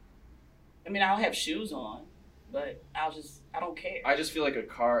dirty, but... I mean, I'll have shoes on, but I don't care. I just feel like a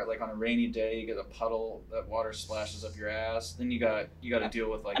car, like on a rainy day, you get a puddle, that water splashes up your ass, then you got to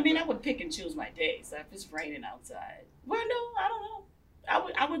deal with like... I mean, I would pick and choose my days. If it's raining outside. Well, no, I don't know.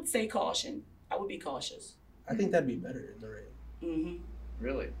 I would say caution. I would be cautious. I think that'd be better in the rain. Mm-hmm.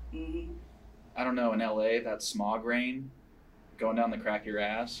 Really? Mm-hmm. I don't know, in LA, that smog rain going down the crack of your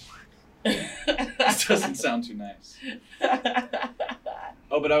ass. This doesn't sound too nice.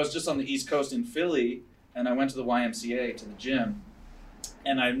 Oh, but I was just on the East Coast in Philly, and I went to the YMCA, to the gym,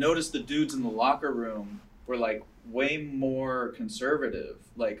 and I noticed the dudes in the locker room were like way more conservative,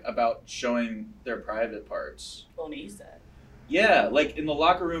 like about showing their private parts. On the East Side. Yeah, like in the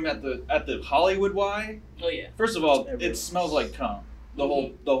locker room at the Hollywood Y. Oh yeah. First of all, it smells like cum. The whole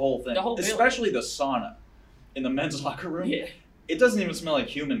thing. The whole especially the sauna in the men's locker room. Yeah. It doesn't even smell like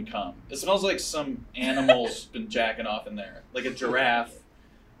human cum. It smells like some animal's been jacking off in there. Like a giraffe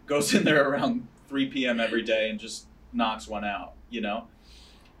goes in there around 3 p.m. every day and just knocks one out, you know?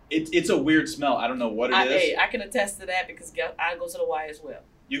 It's a weird smell. I don't know what it is. Hey, I can attest to that because I go to the Y as well.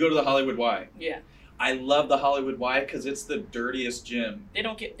 You go to the Hollywood Y. Yeah. I love the Hollywood Y because it's the dirtiest gym. They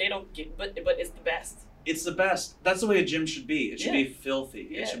don't get, but it's the best. It's the best. That's the way a gym should be. It should be filthy.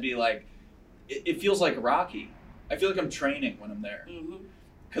 Yeah. It should be like, it feels like Rocky. I feel like I'm training when I'm there.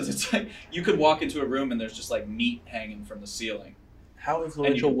 Because it's like, you could walk into a room and there's just like meat hanging from the ceiling. How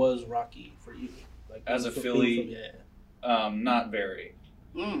influential was Rocky for you? Like as a Philly, not very.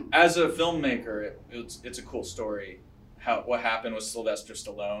 As a filmmaker, it's a cool story. What happened with Sylvester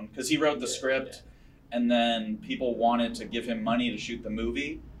Stallone, because he wrote the script, and then people wanted to give him money to shoot the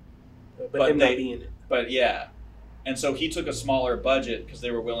movie, but not being in it. But yeah, and so he took a smaller budget because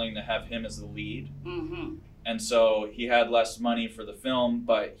they were willing to have him as the lead, and so he had less money for the film,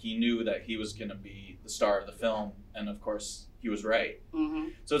 but he knew that he was going to be the star of the film, and of course he was right.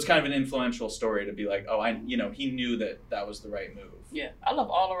 So it's kind of an influential story to be like, oh, he knew that was the right move. Yeah, I love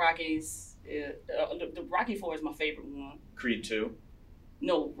all the Rockies. The Rocky 4 is my favorite one. Creed 2?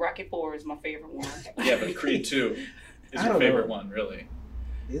 No, Rocky 4 is my favorite one. Yeah, but Creed 2 is your favorite one, really.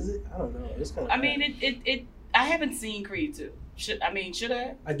 Is it? I don't know. It's kind of. I mean, it. I haven't seen Creed 2. Should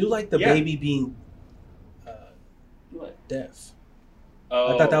I? I do like the baby being what? Deaf.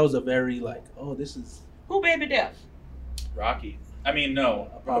 Oh. I thought that was a very this is. Who baby deaf? Rocky. I mean, no.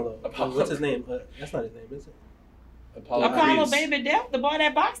 Apollo. What's his name? That's not his name, is it? Apollo baby deaf? The boy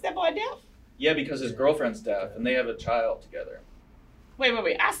that boxed, that boy deaf? Yeah, because his girlfriend's deaf, and they have a child together.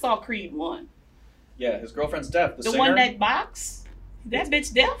 Wait. I saw Creed 1. Yeah, his girlfriend's deaf. The singer? One that boxed? That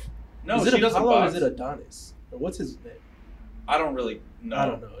bitch deaf? No, is it she doesn't Apollo box. Or is it Adonis? Or what's his name? I don't really know. I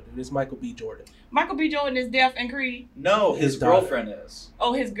don't know, dude. It's Michael B. Jordan. Michael B. Jordan is deaf in Creed? No, his girlfriend is.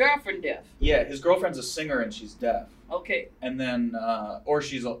 Oh, his girlfriend deaf? Yeah, his girlfriend's a singer and she's deaf. Okay. And then, or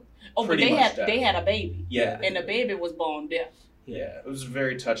she's but they had a baby. Yeah. And the baby was born deaf. Yeah, it was a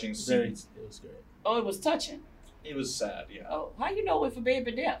very touching scene. It was great. Oh, it was touching? It was sad, yeah. Oh, how you know if a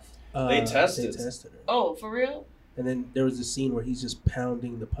baby deaf? They tested her. Oh, for real? And then there was a scene where he's just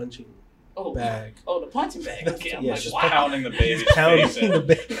pounding the punching bag. Oh, the punching bag. Okay, I'm just pounding the baby's pounding face the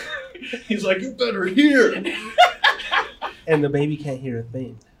baby. He's like, you better hear. And the baby can't hear a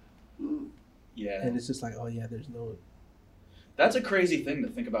thing. Yeah. And it's just like, oh yeah, there's no. That's a crazy thing to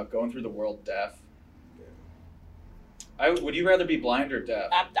think about, going through the world deaf. Would you rather be blind or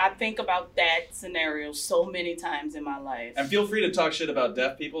deaf? I think about that scenario so many times in my life. And feel free to talk shit about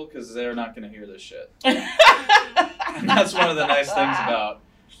deaf people because they're not going to hear this shit. And that's one of the nice things about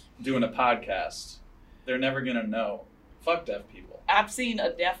doing a podcast. They're never going to know. Fuck deaf people. I've seen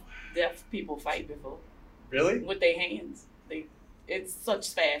a deaf people fight before. Really? With their hands. It's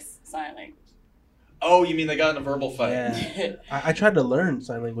such fast sign language. Oh, you mean they got in a verbal fight? Yeah. I tried to learn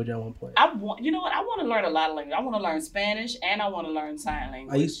sign language at one point. You know what? I want to learn a lot of language. I want to learn Spanish and I want to learn sign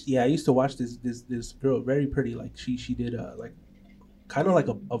language. I used to watch this girl, very pretty. Like she did like kind of like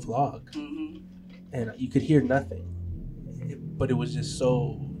a vlog, and you could hear nothing, but it was just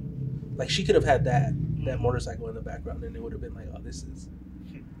so like she could have had that motorcycle in the background, and it would have been like, oh, this is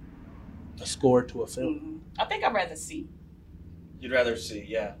a score to a film. I think I'd rather see. You'd rather see?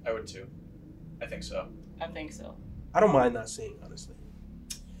 Yeah, I would too. I think so. I think so. I don't mind not seeing, honestly.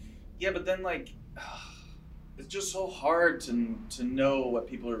 Yeah, but then like, it's just so hard to know what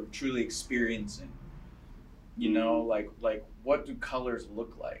people are truly experiencing. You know, like what do colors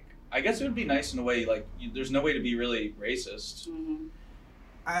look like? I guess it would be nice in a way. Like, there's no way to be really racist.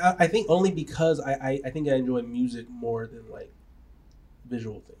 I think only because I think I enjoy music more than like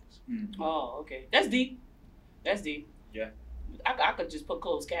visual things. Oh, okay. That's deep. That's deep. Yeah. I could just put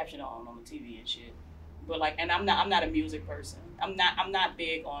closed caption on the TV and shit. But like, and I'm not a music person. I'm not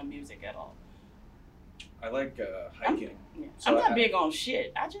big on music at all. I like hiking. I'm not big on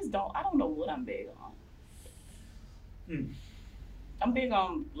shit. I don't know what I'm big on. I'm big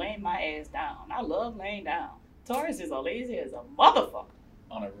on laying my ass down. I love laying down. Taurus is lazy as a motherfucker.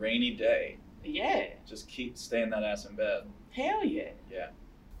 On a rainy day. Yeah. Just keep staying that ass in bed. Hell yeah. Yeah.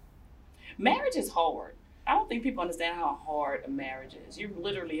 Marriage is hard. I don't think people understand how hard a marriage is. You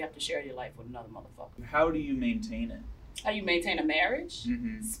literally have to share your life with another motherfucker. How do you maintain it? How you maintain a marriage?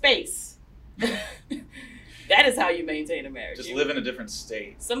 Space. That is how you maintain a marriage. Just live in a different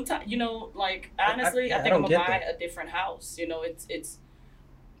state. Sometimes, you know, like, honestly, I think I'm going to buy a different house. You know,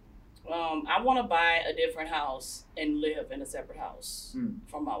 I want to buy a different house and live in a separate house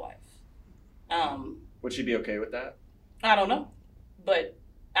from my wife. Would she be okay with that? I don't know. But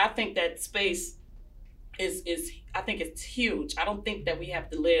I think that space is I think it's huge. I don't think that we have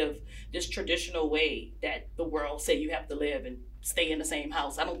to live this traditional way that the world say you have to live and stay in the same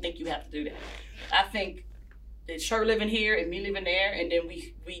house. I don't think you have to do that. I think it's her living here and me living there, and then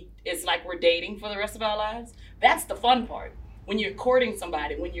we it's like we're dating for the rest of our lives. That's the fun part. When you're courting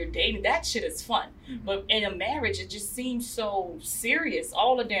somebody, when you're dating, that shit is fun. But in a marriage, it just seems so serious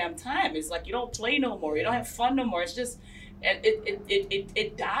all the damn time. It's like you don't play no more. You don't have fun no more. It's just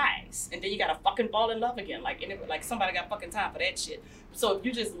it dies, and then you gotta fucking fall in love again. Like somebody got fucking time for that shit. So if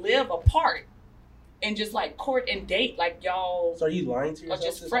you just live apart and just like court and date, like y'all. So are you lying to yourself? Or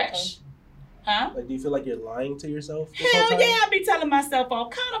just fresh, huh? Like, do you feel like you're lying to yourself? Hell yeah, I be telling myself all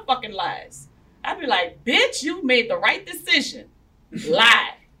kind of fucking lies. I be like, bitch, you made the right decision.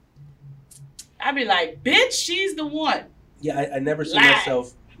 Lie. I be like, bitch, she's the one. Yeah, I never see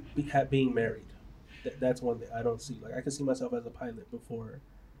myself being married. That's one thing I don't see. Like, I can see myself as a pilot before.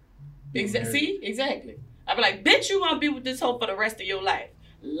 See, exactly. I be like, bitch, you want to be with this hoe for the rest of your life.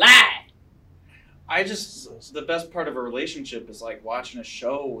 Lie. The best part of a relationship is like watching a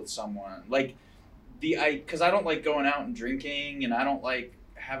show with someone. Like, because I don't like going out and drinking, and I don't like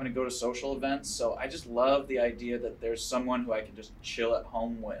having to go to social events. So I just love the idea that there's someone who I can just chill at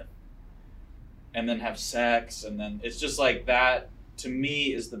home with and then have sex. And then it's just like that, to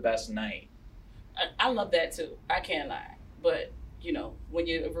me, is the best night. I love that too. I can't lie. But, you know, when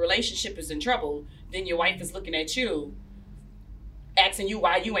your relationship is in trouble, then your wife is looking at you, asking you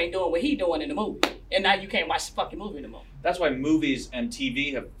why you ain't doing what he doing in the movie. And now you can't watch the fucking movie anymore. That's why movies and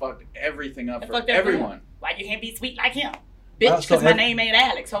TV have fucked everything up for everyone. Why you can't be sweet like him? Bitch, because my name ain't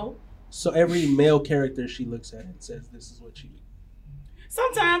Alex, ho. So every male character she looks at and says, this is what you do.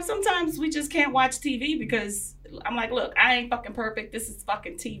 Sometimes we just can't watch TV because I'm like, look, I ain't fucking perfect. This is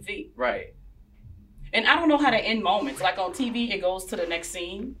fucking TV. Right. And I don't know how to end moments. Like on TV, it goes to the next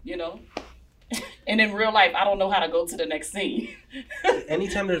scene, you know? And in real life, I don't know how to go to the next scene.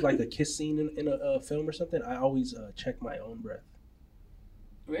 Anytime there's like a kiss scene in a film or something, I always check my own breath.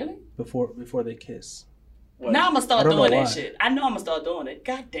 Really? Before they kiss. What? Now I'm going to start doing that shit. I know I'm going to start doing it.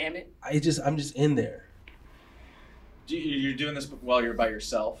 God damn it. I'm just in there. You're doing this while you're by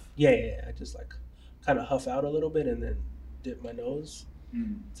yourself? Yeah. I just like kind of huff out a little bit and then dip my nose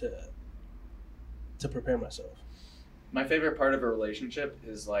to prepare myself. My favorite part of a relationship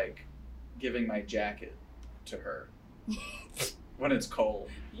is like giving my jacket to her when it's cold.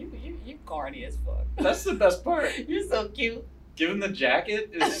 You corny as fuck. That's the best part. You're so cute. Giving the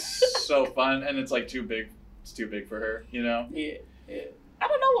jacket is so fun, and it's like too big. It's too big for her, you know? Yeah. I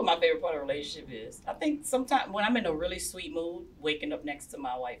don't know what my favorite part of a relationship is. I think sometimes when I'm in a really sweet mood, waking up next to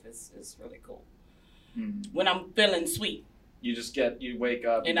my wife is really cool. When I'm feeling sweet. You wake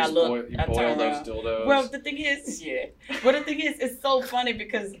up and you boil those dildos. Well, the thing is, it's so funny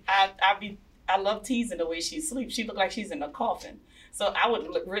because I love teasing the way she sleeps. She look like she's in a coffin. So I would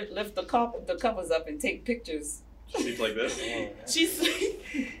lift the covers up and take pictures. Sleep like this. She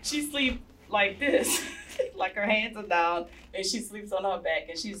sleep like this, like her hands are down, and she sleeps on her back,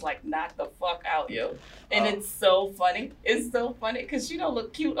 and she's like, knock the fuck out, yo. And it's so funny. It's so funny because she don't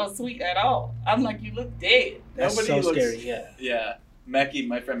look cute or sweet at all. I'm like, you look dead. That's Nobody so looks, scary. Yeah. Yeah. Mecky,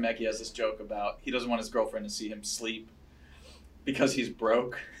 my friend Mecky has this joke about he doesn't want his girlfriend to see him sleep because he's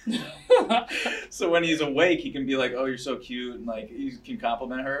broke. So when he's awake, he can be like, "Oh, you're so cute," and like he can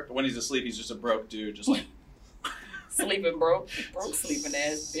compliment her. But when he's asleep, he's just a broke dude, just like sleeping broke sleeping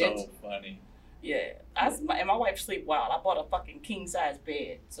ass bitch. So funny. Yeah, and my wife sleep wild. I bought a fucking king size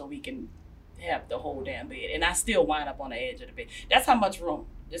bed so we can have the whole damn bed, and I still wind up on the edge of the bed. That's how much room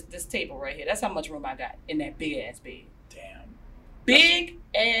this table right here. That's how much room I got in that big ass bed. Damn. Big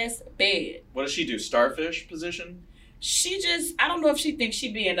ass bed. What does she do? Starfish position? I don't know if she thinks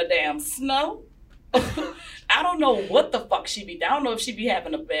she be in the damn snow. I don't know what the fuck she be. I don't know if she be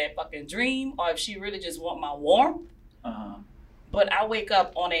having a bad fucking dream or if she really just want my warmth. Uh-huh. But I wake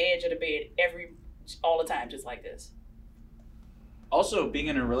up on the edge of the bed all the time, just like this. Also, being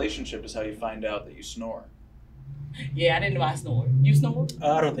in a relationship is how you find out that you snore. Yeah, I didn't know I snore. You snore?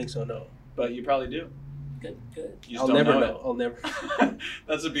 I don't think so. No. But you probably do. Good. You just I'll don't never know. know. I'll never.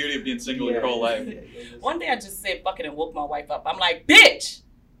 That's the beauty of being single your whole life. One day I just said fuck it and woke my wife up. I'm like, bitch,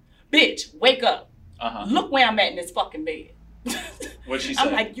 wake up. Uh-huh. Look where I'm at in this fucking bed. What'd she say?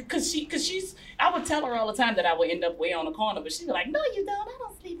 I'm like, cause she's. I would tell her all the time that I would end up way on the corner, but she'd be like, no, you don't. I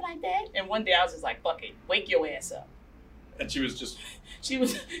don't sleep like that. And one day I was just like, fuck it, wake your ass up. And she was just. She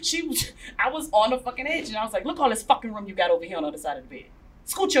was. I was on the fucking edge, and I was like, look all this fucking room you got over here on the other side of the bed.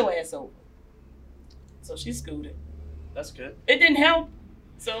 Scoot your ass over. So she scooted. That's good. It didn't help,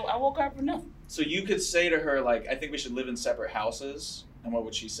 so I woke up for nothing. So you could say to her, like, I think we should live in separate houses. And what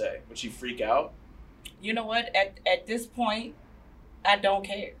would she say? Would she freak out? You know what? At this point, I don't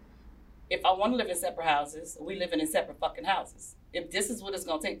care. If I want to live in separate houses, we living in separate fucking houses. If this is what it's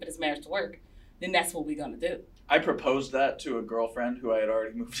going to take for this marriage to work, then that's what we're going to do. I proposed that to a girlfriend who I had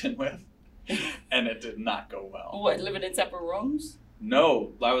already moved in with. And it did not go well. What, living in separate rooms?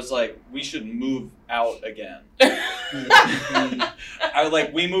 No, I was like, we should move out again.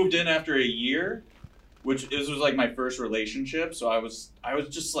 We moved in after a year, which this was like my first relationship. So I was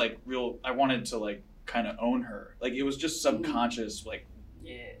just like I wanted to like kind of own her. Like it was just subconscious, like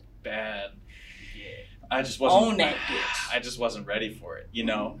bad. Yeah. I just wasn't. Own that bitch. I just wasn't ready for it, you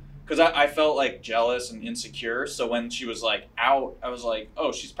know? Because I felt like jealous and insecure. So when she was like out, I was like,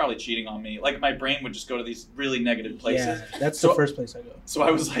 oh, she's probably cheating on me. Like my brain would just go to these really negative places. Yeah, that's the first place I go. So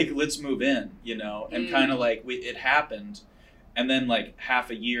I was like, let's move in, you know? And kind of like it happened. And then like half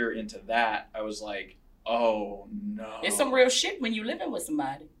a year into that, I was like, oh no. It's some real shit when you living with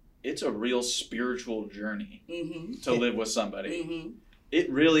somebody. It's a real spiritual journey to live with somebody.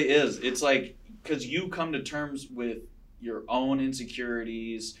 It really is. It's like, because you come to terms with your own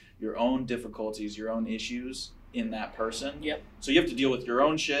insecurities, your own difficulties, your own issues in that person. Yep. So you have to deal with your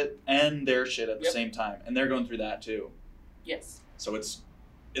own shit and their shit at the same time. And they're going through that too. Yes. So it's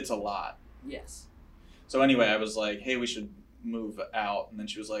a lot. Yes. So anyway, I was like, hey, we should move out. And then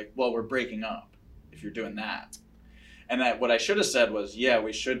she was like, well, we're breaking up if you're doing that. And what I should have said was, yeah,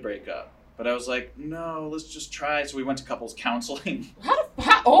 we should break up. But I was like, no, let's just try. So we went to couples counseling.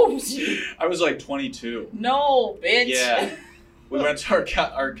 How old was you? I was like 22. No, bitch. Yeah. We went to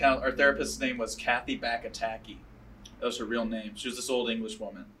our therapist's name was Kathy Bakataki. That was her real name. She was this old English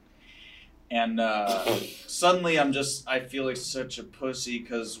woman. And suddenly I feel like such a pussy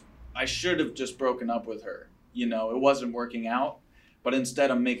because I should have just broken up with her. You know, it wasn't working out. But instead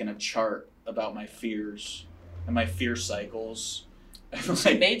I'm making a chart about my fears and my fear cycles.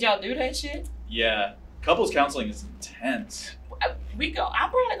 She made y'all do that shit? Yeah. Couples counseling is intense. I'm probably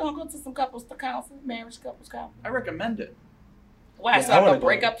going to go to some couples to counsel, marriage couples counsel. I recommend it. Why? Yeah, so I could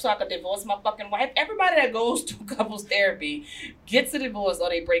break up, so I could divorce my fucking wife? Everybody that goes to couples therapy gets a divorce or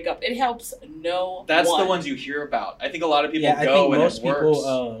they break up. It helps That's the ones you hear about. I think a lot of people I go think and most it works.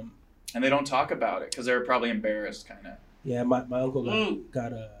 People, and they don't talk about it because they're probably embarrassed, kind of. Yeah, my uncle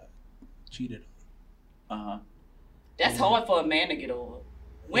got cheated. Uh-huh. That's hard for a man to get over.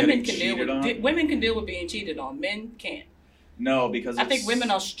 Women can deal with being cheated on. Men can't. No, because I think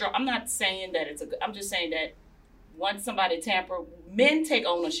women are strong. I'm not saying that I'm just saying that once somebody men take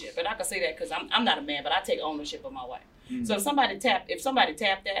ownership, and I can say that because I'm not a man, but I take ownership of my wife. Mm-hmm. So if somebody tapped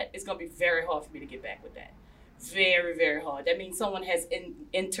that, it's gonna be very hard for me to get back with that. Very, very hard. That means someone has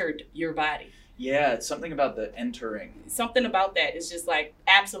entered your body. Yeah, it's something about the entering. Something about that is just like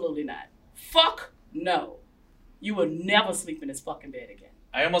absolutely not. Fuck no. You will never sleep in this fucking bed again.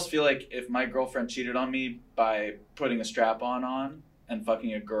 I almost feel like if my girlfriend cheated on me by putting a strap-on and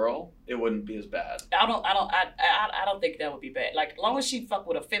fucking a girl, it wouldn't be as bad. I don't think that would be bad. Like, as long as she fuck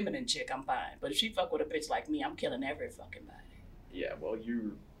with a feminine chick, I'm fine. But if she fuck with a bitch like me, I'm killing every fucking body. Yeah, well,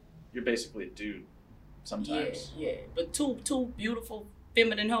 you're basically a dude sometimes. Yeah. But two beautiful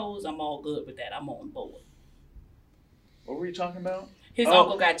feminine hoes, I'm all good with that. I'm on board. What were you talking about? His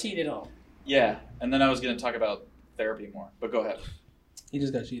uncle got cheated on. Yeah, and then I was going to talk about therapy more, but go ahead. He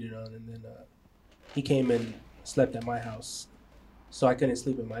just got cheated on, and then he came and slept at my house, so I couldn't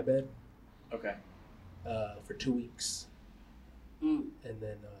sleep in my bed. Okay. For 2 weeks. Mm. And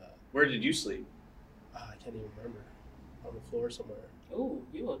then... where did you sleep? I can't even remember. On the floor somewhere. Ooh,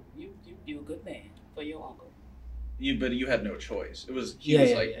 you a good man for your uncle. But you had no choice. It was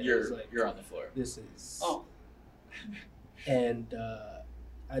you're on the floor. This is... Oh. And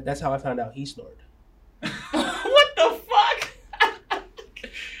that's how I found out he snored. What the fuck?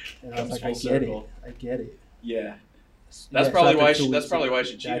 And I was like, I get it. Yeah. That's probably why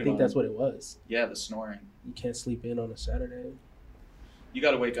she cheated. I think that's what it was. Yeah, the snoring. You can't sleep in on a Saturday. You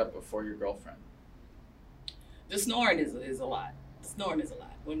got to wake up before your girlfriend. The snoring is a lot. The snoring is a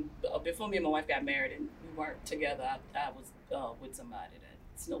lot. When before me and my wife got married and we weren't together, I was with somebody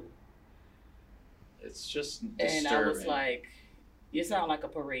that snored. It's just disturbing. And I was like, you sound like a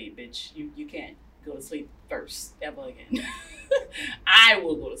parade, bitch. You can't go to sleep first ever again. I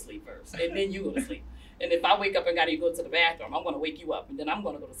will go to sleep first, and then you go to sleep. And if I wake up and gotta go to the bathroom, I'm gonna wake you up, and then I'm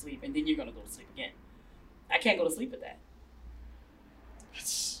gonna go to sleep, and then you're gonna go to sleep again. I can't go to sleep with that.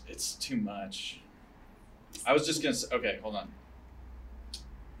 It's too much. I was just gonna say, okay, hold on.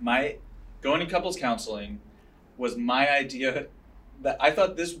 My going to couples counseling was my idea. That I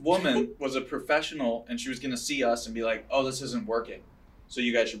thought this woman was a professional and she was gonna see us and be like, "Oh, this isn't working, so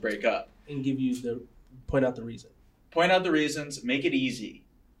you guys should break up." And point out the reason. Point out the reasons. Make it easy.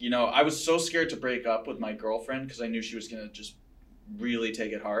 You know, I was so scared to break up with my girlfriend because I knew she was gonna just really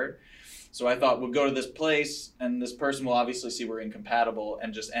take it hard. So I thought we'll go to this place and this person will obviously see we're incompatible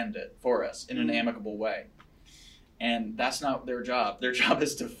and just end it for us in an amicable way. And that's not their job. Their job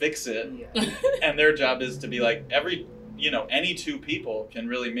is to fix it, and their job is to be like any two people can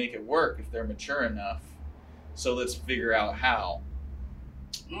really make it work if they're mature enough. So let's figure out how.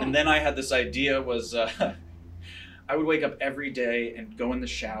 And then I had this idea was I would wake up every day and go in the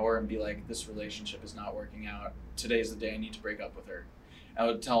shower and be like, this relationship is not working out. Today's the day I need to break up with her. I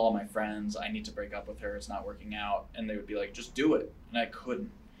would tell all my friends I need to break up with her. It's not working out. And they would be like, just do it. And I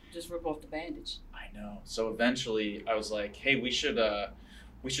couldn't. Just rip off the bandage. I know. So eventually I was like, hey, we should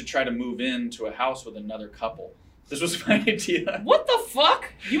try to move into a house with another couple. This was my idea. What the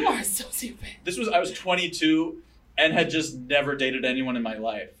fuck? You are a sociopath. I was 22 and had just never dated anyone in my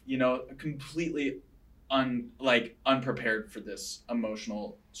life. You know, completely unprepared for this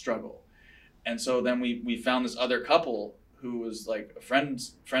emotional struggle. And so then we found this other couple who was like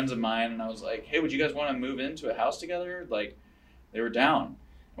friends of mine, and I was like, hey, would you guys want to move into a house together? Like, they were down.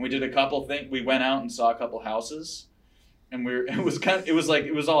 And we did a couple things. We went out and saw a couple houses, and it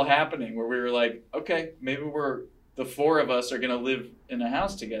was all happening where we were like, okay, maybe the four of us are going to live in a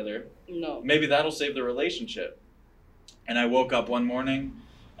house together. No. Maybe that'll save the relationship. And I woke up one morning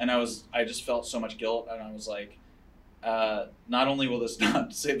and I just felt so much guilt. And I was like, not only will this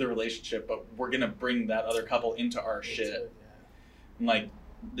not save the relationship, but we're going to bring that other couple into our shit. And like,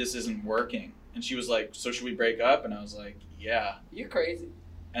 this isn't working. And she was like, so should we break up? And I was like, yeah. You're crazy.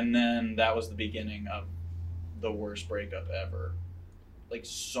 And then that was the beginning of the worst breakup ever. Like,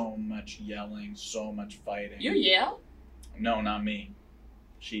 so much yelling, so much fighting. You yell? No, not me.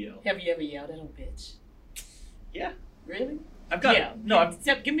 She yelled. Have you ever yelled at a bitch? Yeah. Really?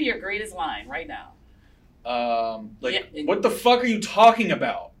 Give me your greatest line right now. What the fuck are you talking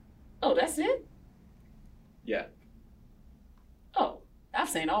about? Oh, that's it? Yeah. Oh, I've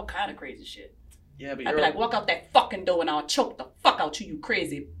seen all kind of crazy shit. Yeah, but I'd be like, walk out that fucking door and I'll choke the fuck out you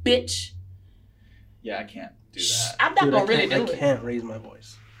crazy bitch. Yeah, I can't do that. I'm not gonna really do it. I can't raise my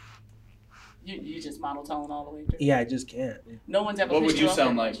voice. You just monotone all the way through? Yeah, I just can't. No one's ever. What would you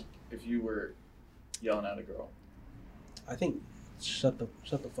sound like if you were yelling at a girl? I think, shut the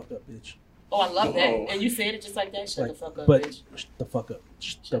fuck up, bitch. Oh, I love that. And you said it just like that? Shut the fuck up, but bitch. Shut the fuck up.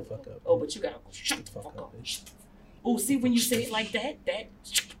 Shut the fuck up. Oh, but you gotta go, shut the fuck up. Bitch. Oh, see, when you say it like that,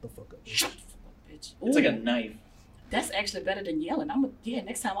 shut the fuck up, bitch. Shut the fuck up, bitch. Ooh. It's like a knife. That's actually better than yelling.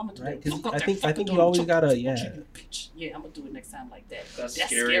 Next time I'm gonna do right, that. I think you always gotta, Yeah, I'm gonna do it next time like that. That's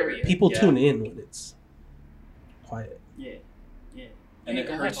scarier. People tune in when it's quiet. Yeah. And it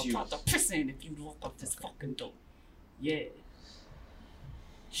hurts you. Talk to piss in if you walk up this fucking door. Yeah.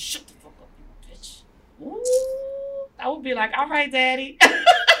 Shut the fuck up, you bitch. Ooh. I would be like, all right, daddy.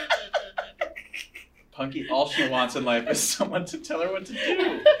 Punkie, all she wants in life is someone to tell her what to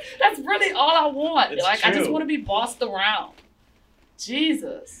do. That's really all I want. It's like, I just true. want to be bossed around.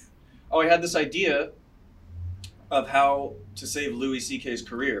 Jesus. Oh, I had this idea of how to save Louis C.K.'s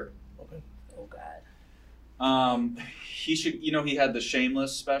career. Okay. Oh, God. He should, he had the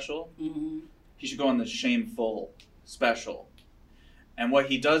Shameless special. Mm-hmm. He should go on the Shameful special. And what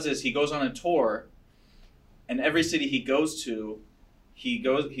he does is he goes on a tour, and every city he goes to,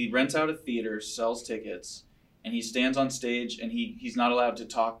 he rents out a theater, sells tickets, and he stands on stage, and he's not allowed to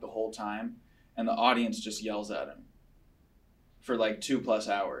talk the whole time, and the audience just yells at him for like 2+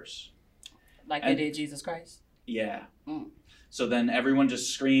 hours. Like they did Jesus Christ? Yeah. Mm. So then everyone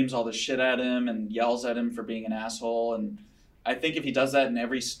just screams all this shit at him and yells at him for being an asshole. And I think if he does that in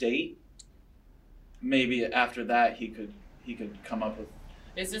every state, maybe after that he could come up with.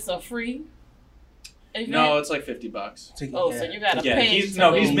 Is this a free event? No, it's like $50. So you gotta Yeah, pay. he's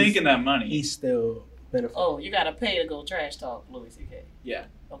to making that money. He's still benefiting. Oh, you gotta pay to go trash talk Louis C.K. Yeah.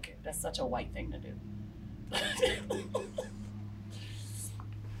 Okay, that's such a white thing to do.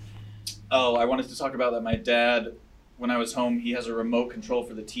 Oh, I wanted to talk about that. My dad, when I was home, he has a remote control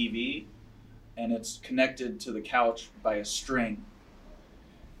for the TV, and it's connected to the couch by a string.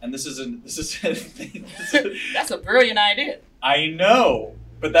 And this is a thing. That's a brilliant idea. I know,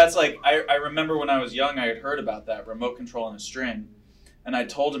 but that's like I remember when I was young, I had heard about that remote control on a string, and I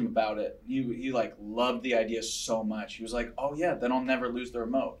told him about it. He like loved the idea so much. He was like, "Oh yeah, then I'll never lose the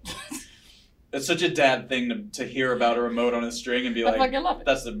remote." It's such a dad thing to hear about a remote on a string and be I like, fucking love it.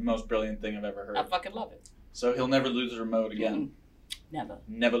 "That's the most brilliant thing I've ever heard." I fucking love it. So he'll never lose the remote again. Never.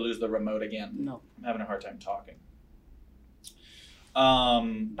 Never lose the remote again. No. I'm having a hard time talking. Buy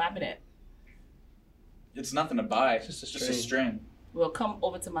me that. It's nothing to buy. It's just a a string. Well, come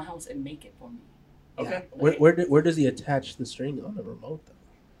over to my house and make it for me. Okay. Where does he attach the string on the remote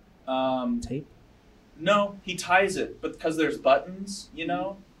though? Tape? No, he ties it, but because there's buttons, you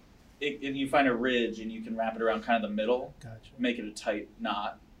find a ridge and you can wrap it around kind of the middle, Gotcha. make it a tight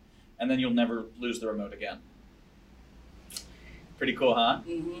knot, and then you'll never lose the remote again. Pretty cool, huh?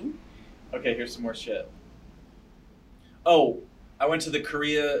 Mm-hmm. Okay, here's some more shit. Oh, I went to the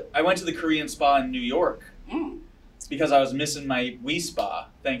Korean spa in New York. Mm. It's because I was missing my Wii Spa.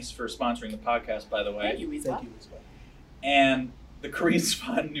 Thanks for sponsoring the podcast, by the way. Thank you, Weezbot. Thank you, Weezbot. And the Korean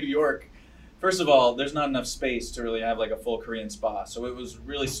spa in New York, first of all, there's not enough space to really have like a full Korean spa, so it was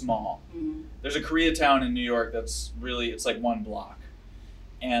really small. Mm-hmm. There's a Koreatown in New York that's really, it's like one block.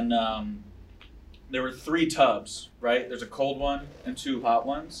 And there were 3 tubs, right? There's a cold one and 2 hot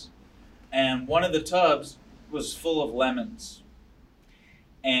ones. And one of the tubs was full of lemons.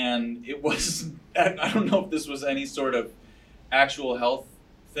 And it was, I don't know if this was any sort of actual health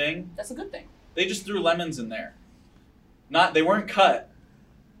thing. That's a good thing. They just threw lemons in there. They weren't cut.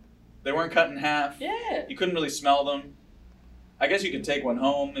 They weren't cut in half. Yeah. You couldn't really smell them. I guess you could take one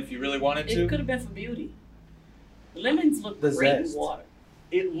home if you really wanted to. It could have been for beauty. Lemons look The great zest. in water.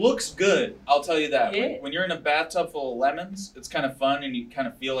 It looks good, I'll tell you that. Yeah. When you're in a bathtub full of lemons, it's kind of fun and you kind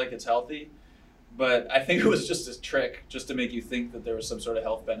of feel like it's healthy. But I think it was just a trick just to make you think that there was some sort of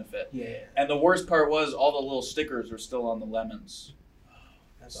health benefit. Yeah. And the worst part was all the little stickers were still on the lemons.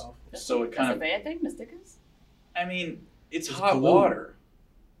 That's awful. So it kind That's of, a bad thing, the stickers. I mean, it's It's hot glue. water.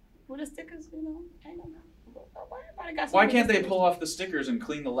 With the stickers, ain't no. Why everybody got Why can't they pull off the stickers and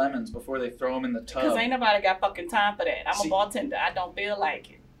clean the lemons before they throw them in the tub? Because ain't nobody got fucking time for that. I'm See- a bartender. I don't feel like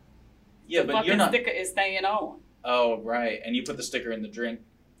it. Yeah, the but fucking you're not. sticker is staying on. Oh, right. And you put the sticker in the drink.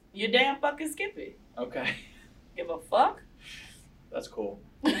 You damn fucking Skippy. Okay. Give a fuck. That's cool.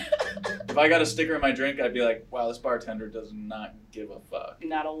 If I got a sticker in my drink, I'd be like, wow, this bartender does not give a fuck.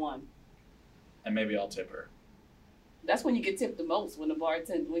 Not a one. And maybe I'll tip her. That's when you get tipped the most, when the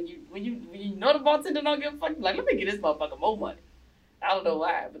bartender, when you know the bartender don't give a fuck. Like, let me get this motherfucker more money. I don't know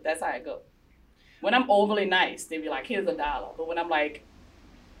why, but that's how it go. When I'm overly nice, they be like, here's $1. But when I'm like,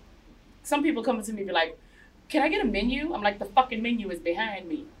 some people come to me and be like, can I get a menu? I'm like, the fucking menu is behind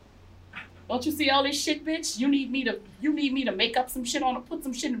me. Don't you see all this shit, bitch? You need me to make up some shit put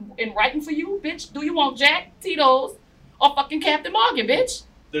some shit in writing for you, bitch? Do you want Jack, Tito's, or fucking Captain Morgan, bitch?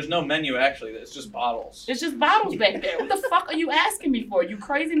 There's no menu, actually. It's just bottles. It's just bottles back there. What the fuck are you asking me for, you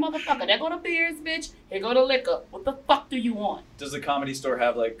crazy motherfucker? There go the beers, bitch. Here go the liquor. What the fuck do you want? Does the Comedy Store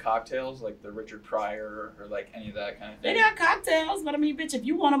have, like, cocktails, like the Richard Pryor or, like, any of that kind of They thing? got cocktails, but I mean, bitch, if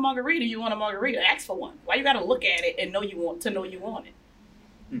you want a margarita, you want a margarita. Ask for one. Why you gotta look at it and know you want it?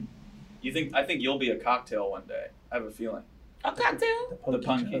 I think you'll be a cocktail one day. I have a feeling. A cocktail? The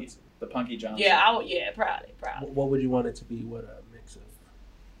Punkie. Johnson. The Punkie Johnson. Yeah, probably. What would you want it to be? What a mix of?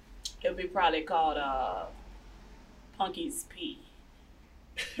 It would be probably called Punkie's Pee.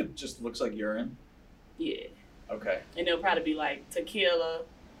 It just looks like urine. Yeah. Okay. And it'll probably be like tequila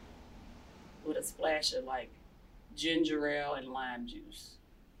with a splash of like ginger ale and lime juice.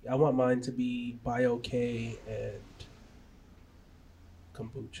 I want mine to be Bio-K and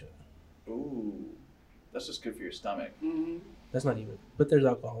kombucha. Ooh, that's just good for your stomach. Mm-hmm. That's not even, but there's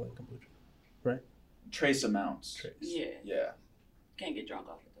alcohol in kombucha, right? Trace amounts. Trace. Yeah. Yeah. Can't get drunk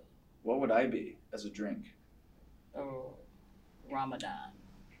off it though. What would I be as a drink? Oh, Ramadan.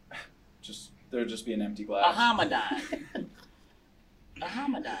 There'd just be an empty A glass. Hamadan. A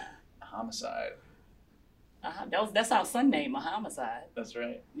Hamadan. A homicide. That's our son name, a homicide. That's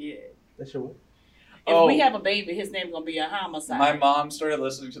right. Yeah. That's your what? If we have a baby, his name's gonna be a homicide. My mom started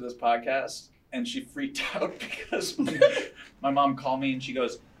listening to this podcast and she freaked out because my mom called me and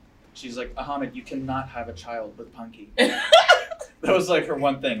she's like, Ahmed, you cannot have a child with Punkie. That was like her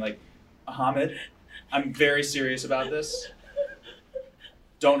one thing. Like, Ahmed, I'm very serious about this.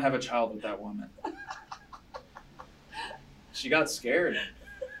 Don't have a child with that woman. She got scared,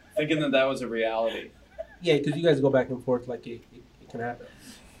 thinking that was a reality. Yeah, because you guys go back and forth like it can happen.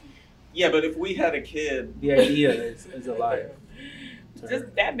 Yeah, but if we had a kid, The idea is alive.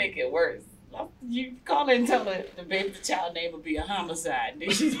 Just that make it worse. You call it and tell her the baby child name would be a homicide.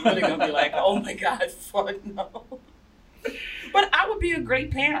 Then she's really gonna be like, oh my God, fuck no. But I would be a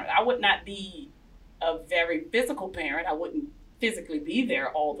great parent. I would not be a very physical parent. I wouldn't physically be there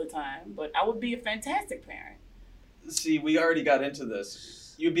all the time, but I would be a fantastic parent. see, we already got into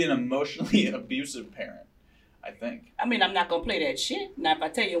this. You'd be an emotionally abusive parent, I think. I mean, I'm not gonna play that shit. Now, if I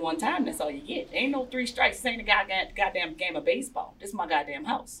tell you one time, that's all you get. Ain't no 3 strikes. This ain't a goddamn game of baseball. This is my goddamn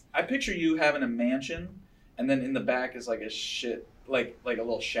house. I picture you having a mansion, and then in the back is like a shit, like a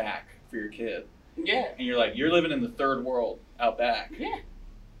little shack for your kid. Yeah. And you're living in the third world out back. Yeah.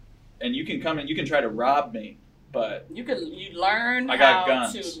 And you can come and you can try to rob me, but You learn I got how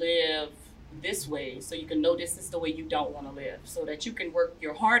guns. to live this way, so you can know this is the way you don't want to live, so that you can work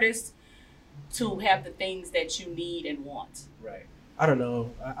your hardest to have the things that you need and want. right. I don't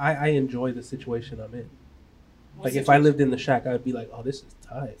know. I enjoy the situation I'm in. What Like if situation- I lived in the shack, I'd be like, oh, this is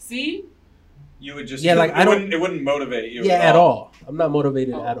tight. See? You would just Yeah, like, I don't- it wouldn't motivate you. Yeah, at all. I'm not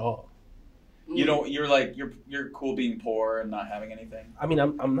motivated Oh. at all. You don't. You're like you're cool being poor and not having anything. I mean,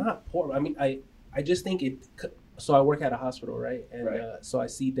 I'm not poor. I mean, I just think it. So I work at a hospital, right? And Right. So I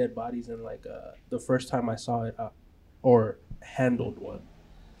see dead bodies, and like the first time I saw it or handled one,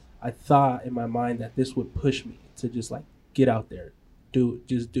 I thought in my mind that this would push me to just like get out there,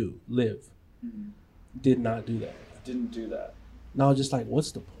 live. Mm-hmm. Did not do that. Didn't do that. And I was just like,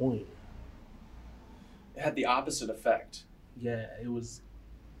 what's the point? It had the opposite effect. Yeah, it was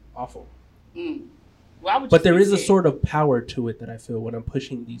awful. Mm. Well, I would But just there be is a scared. sort of power to it that I feel when I'm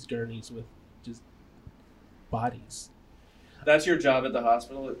pushing these gurneys with just bodies. That's your job at the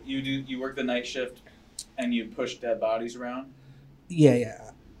hospital. You work the night shift, and you push dead bodies around.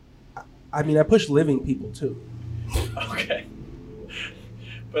 Yeah. I mean, I push living people too. Okay.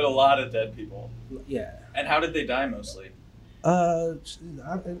 But a lot of dead people. Yeah. And how did they die mostly? I'm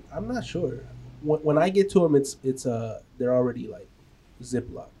not sure. When I get to them, it's they're already like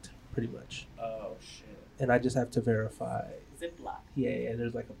ziplocked, pretty much, Oh shit. and I just have to verify. Ziploc. Yeah.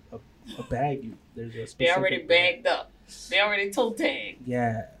 There's like a bag. There's a They specific already bagged up. They already toe tagged.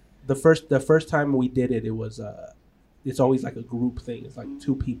 Yeah. The first time we did it, it was it's always like a group thing. It's like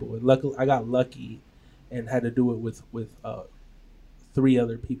 2 people, and luckily I got lucky, and had to do it with 3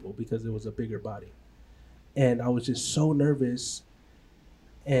 other people because it was a bigger body, and I was just so nervous.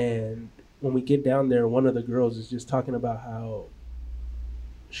 And when we get down there, one of the girls is just talking about how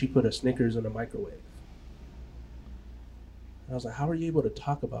she put a Snickers in a microwave. And I was like, how are you able to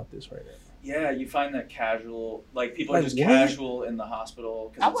talk about this right now? Yeah, you find that casual, like people are Like just what? casual in the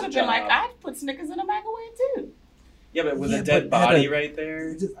hospital. 'Cause I it's would a have been like, job. I'd put Snickers in a microwave too. Yeah, but with Yeah, a dead but at body a- right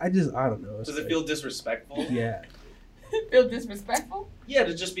there, I don't know. It's does it like- feel disrespectful? Yeah. Feel disrespectful? Yeah,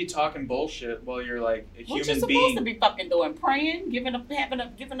 to just be talking bullshit while you're like a What you human supposed being. to be fucking doing? Praying? Giving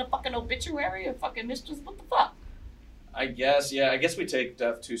a fucking obituary or fucking mistress? What the fuck? I guess, yeah. I guess we take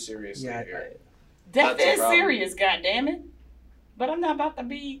death too seriously Yeah. here. Death That's a is problem. serious, goddammit. But I'm not about to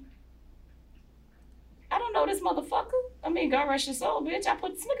be. I don't know this motherfucker. I mean, God rest your soul, bitch. I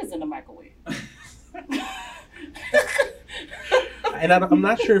put Snickers in the microwave. And I'm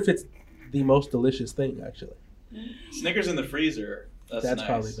not sure if it's the most delicious thing, actually. Snickers in the freezer. That's nice.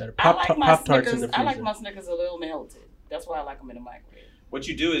 probably better. I like my Pop Tarts in Snickers. the I freezer. like my Snickers a little melted. That's why I like them in the microwave. What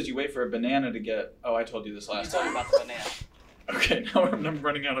you do is you wait for a banana to get. Oh, I told you this You last talking time. about the banana? Okay, now I'm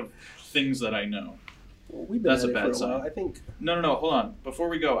running out of things that I know. Well, we've been That's at a it bad for a sign. while. I think. No, hold on. Before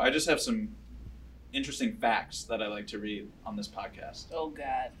we go, I just have some interesting facts that I like to read on this podcast. Oh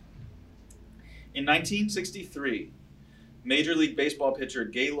God. In 1963, Major League Baseball pitcher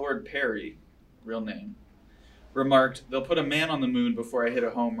Gaylord Perry, real name, remarked, "They'll put a man on the moon before I hit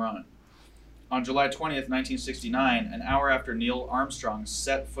a home run." On July 20th, 1969, an hour after Neil Armstrong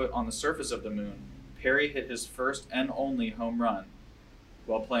set foot on the surface of the moon, Perry hit his first and only home run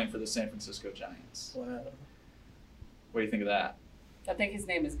while playing for the San Francisco Giants. Wow. What do you think of that? I think his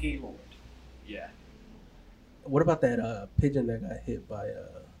name is Gaylord. Yeah. What about that pigeon that got hit by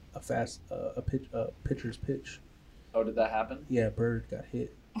a pitcher's pitch? Oh, did that happen? Yeah, a bird got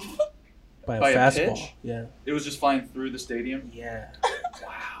hit by By a a fastball. pitch? Yeah. It was just flying through the stadium? Yeah.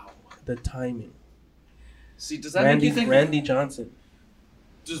 Wow. The timing. See, does that make you think... Randy Johnson.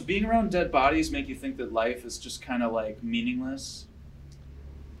 Does being around dead bodies make you think that life is just kind of like meaningless?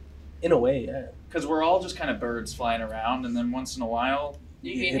 In a way, yeah. Because we're all just kind of birds flying around, and then once in a while...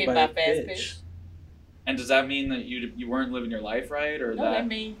 You get hit by a fast pitch. And does that mean that you weren't living your life right, or No, that? that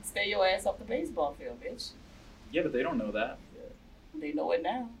means stay your ass off the baseball field, bitch. Yeah, but they don't know that. They know it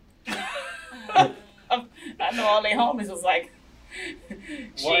now. I know all their homies was like,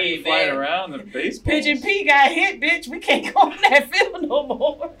 Why are you "Shit, flying man. around the baseball? Pigeon P got hit, bitch. We can't go on that field no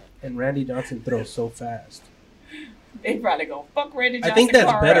more." And Randy Johnson throws so fast. They probably gonna fuck Randy Johnson. I think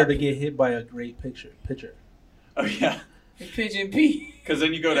that's car better up. to get hit by a great pitcher. Oh yeah, Pigeon P. because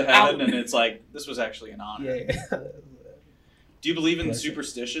then you go to heaven and it's like this was actually an honor. Yeah. Do you believe in Bless you.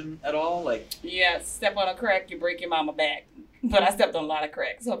 superstition at all? Like, Yeah, step on a crack, you break your mama back. But I stepped on a lot of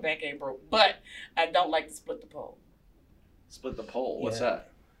cracks, so her back ain't broke. But I don't like to split the pole. split the pole. What's Yeah. that?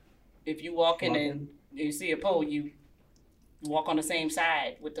 If you walking and you see a pole, you walk on the same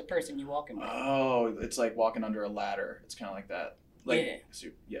side with the person you walking with. Oh, it's like walking under a ladder. It's kind of like that. Like, Yeah.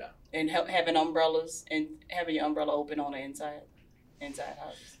 yeah. And having umbrellas and having your umbrella open on the inside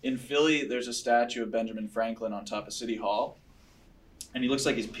house. In Philly, there's a statue of Benjamin Franklin on top of City Hall, and he looks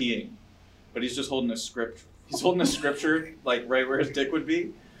like he's peeing, but he's just holding a script. He's holding a scripture, like right where his dick would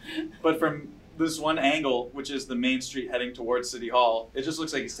be. But from this one angle, which is the main street heading towards City Hall, it just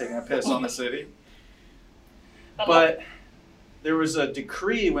looks like he's taking a piss on the city. But there was a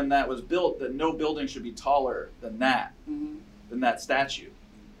decree when that was built that no building should be taller than that, than that statue.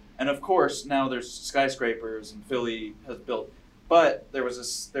 And of course, now there's skyscrapers and Philly has built. But there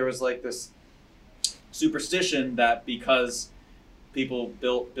was like this superstition that because people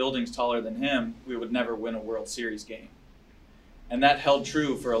built buildings taller than him, we would never win a World Series game. And that held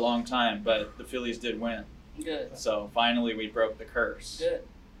true for a long time, but the Phillies did win. Good. So finally we broke the curse. Good.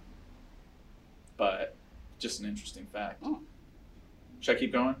 But just an interesting fact. Oh. Should I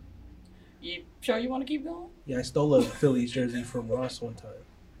keep going? You sure you want to keep going? Yeah, I stole a Phillies jersey from Ross one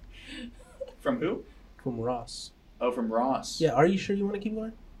time. From who? From Ross. Oh, from Ross. Yeah, are you sure you want to keep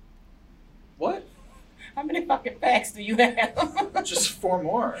going? What? How many fucking facts do you have? Just 4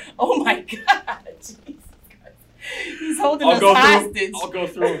 more. Oh my God. Jesus Christ. He's holding us hostage. I'll go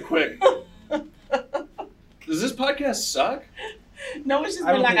through them quick. Does this podcast suck? No, it's just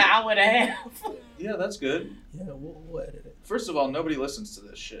I been don't like think- an hour and a half. Yeah, that's good. Yeah, we'll edit it. First of all, nobody listens to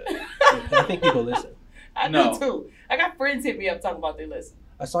this shit. I think people listen. I No. do too. I got friends hit me up talking about they listen.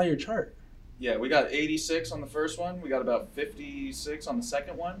 I saw your chart. Yeah, we got 86 on the first one. We got about 56 on the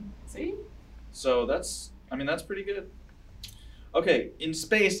second one. See? So that's pretty good. Okay, in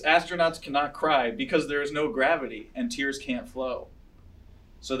space, astronauts cannot cry because there is no gravity and tears can't flow.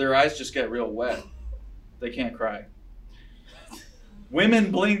 So their eyes just get real wet. They can't cry.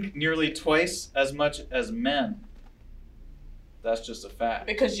 Women blink nearly twice as much as men. That's just a fact.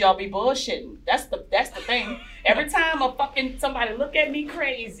 Because y'all be bullshitting. That's the thing. Every time a fucking somebody look at me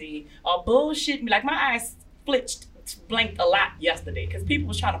crazy or bullshit me, like my eyes blinked a lot yesterday because people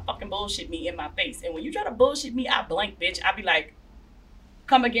was trying to fucking bullshit me in my face. And when you try to bullshit me, I blink, bitch. I be like,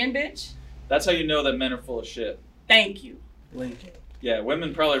 come again, bitch? That's how you know that men are full of shit. Thank you. Lincoln. Yeah,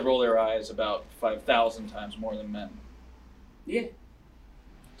 women probably roll their eyes about 5,000 times more than men. Yeah.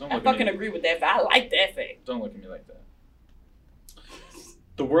 Don't I look at fucking me. agree with that fact. I like that fact. Don't look at me like that.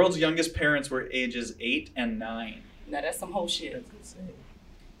 The world's youngest parents were ages 8 and 9. Now that's some whole shit. That's insane.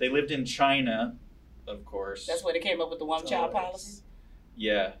 They lived in China, of course. That's where they came up with the one-child Nice. policy.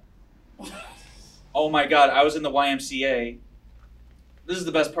 Yeah. Oh my God, I was in the YMCA. This is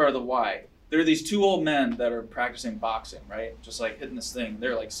the best part of the Y. There are these 2 old men that are practicing boxing, right? Just like hitting this thing.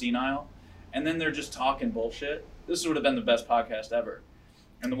 They're like senile. And then they're just talking bullshit. This would have been the best podcast ever.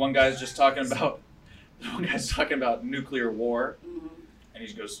 And the one guy's just talking about, nuclear war. Mm-hmm. And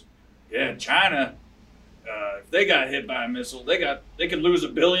he goes, yeah, China, if they got hit by a missile, they could lose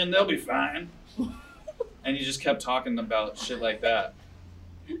 $1 billion, they'll be fine. And he just kept talking about shit like that.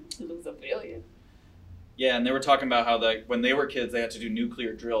 Lose $1 billion. Yeah, and they were talking about how like when they were kids, they had to do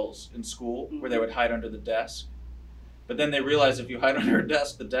nuclear drills in school where they would hide under the desk. But then they realized if you hide under a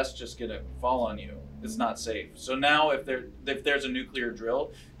desk, the desk's just gonna fall on you. It's not safe. So now if there's a nuclear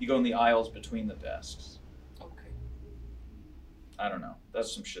drill, you go in the aisles between the desks. Okay. I don't know.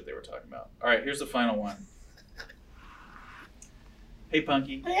 That's some shit they were talking about. All right, here's the final one. Hey,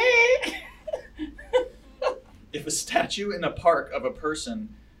 Punkie. Hey. If a statue in a park of a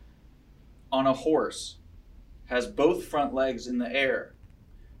person on a horse has both front legs in the air,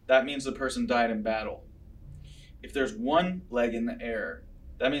 that means the person died in battle. If there's one leg in the air,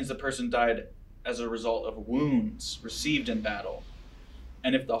 that means the person died as a result of wounds received in battle.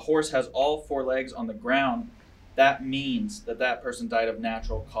 And if the horse has all four legs on the ground, that means that that person died of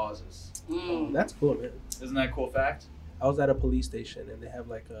natural causes. Oh, that's cool, man. Isn't that a cool fact? I was at a police station and they have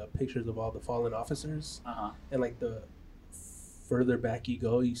like pictures of all the fallen officers. And like the further back you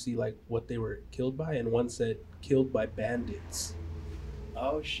go, you see like what they were killed by, and one said killed by bandits.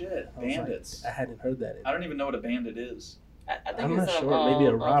 Oh shit, bandits. Like, I hadn't heard that. I don't even know what a bandit is. I think I'm it's not sure. Maybe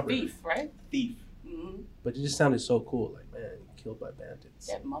a robber. Thief, right? Thief. Mm-hmm. But it just sounded so cool. Like, man, killed by bandits.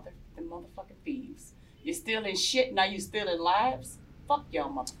 The motherfucking thieves. You're stealing shit, now you stealing lives? Fuck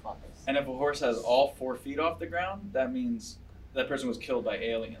y'all motherfuckers. And if a horse has all 4 feet off the ground, that means that person was killed by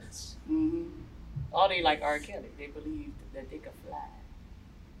aliens. Mm-hmm. Or they like R. Kelly. They believed that they could fly.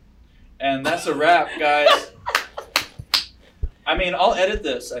 And that's a wrap, guys. I mean, I'll edit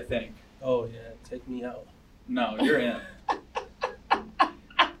this, I think. Oh, yeah. Take me out. No, you're in.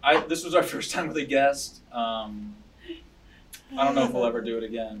 This was our first time with a guest. I don't know if we'll ever do it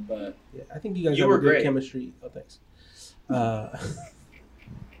again, but... Yeah, I think you guys You have were a good great. chemistry. Oh, thanks. I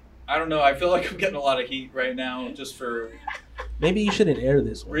don't know. I feel like I'm getting a lot of heat right now just for Maybe you shouldn't air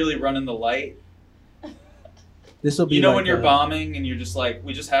this one. really running the light. This will be You know like, when you're bombing and you're just like,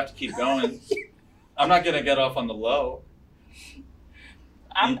 we just have to keep going. I'm not going to get off on the low.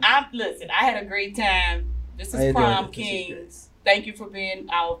 Listen, I had a great time. This is Prom Kings. Thank you for being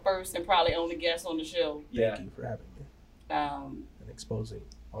our first and probably only guest on the show. Yeah. Thank you for having me. And exposing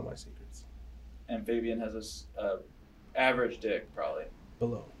all my secrets. And Fabian has this average dick, probably.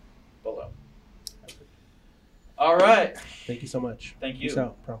 Below. All right. Thank you so much. Thank you. Peace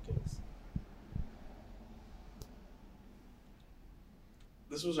out, Prom Kings.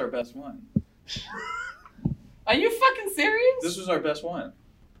 This was our best one. Are you fucking serious? This was our best one.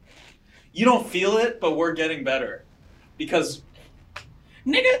 You don't feel it, but we're getting better. Because...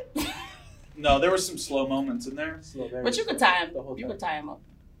 Nigga. No, there were some slow moments in there. But you could tie him. You could tie him up.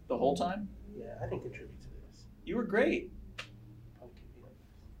 The whole time? Yeah, I didn't contribute to this. You were great.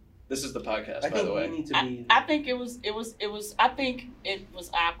 This is the podcast, by the way. We need to be... I think it was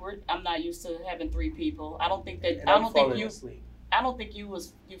awkward. I'm not used to having 3 people. I don't think you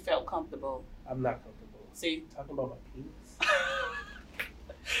felt comfortable. I'm not comfortable. See? Talking about my penis.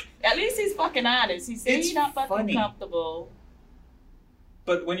 At least he's fucking honest. He said he's not fucking funny. Comfortable.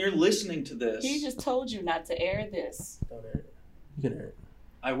 But when you're listening to this... He just told you not to air this. Don't air it. You can air it.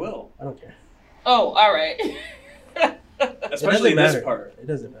 I will. I don't care. Oh, all right. Especially this part. It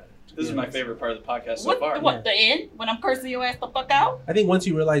doesn't matter. This is my favorite part of the podcast so far. What, the end? When I'm cursing your ass the fuck out? I think once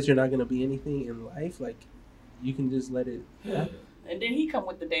you realize you're not going to be anything in life, like, you can just let it happen. And then he come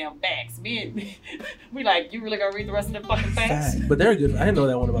with the damn facts. We like, you really gonna read the rest of the fucking facts? But they're good. I didn't know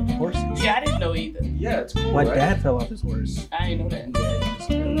that one about the horses. Yeah, I didn't know either. Yeah, it's cool, My right? dad fell off his horse. I didn't know that.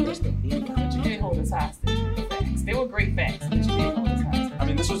 Yeah, just But you did hold us hostage with the facts. They were great facts, but you did hold us hostage. I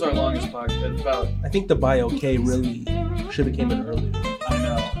mean, this was our longest podcast. It's about... I think the Bio K really should have came in earlier. I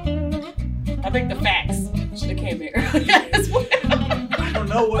know. I think the facts should have came here earlier as well. I don't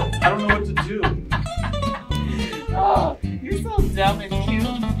know what to do. Oh, you're so dumb and cute.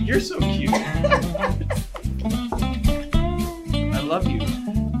 You're so cute. I love you.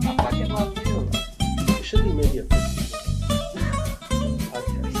 I fucking love you. It should be maybe a 50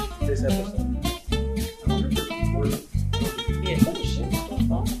 podcast. This episode.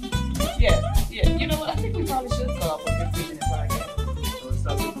 Yeah. Yeah. You know what? I think we probably should start off with 15-minute podcast. So let's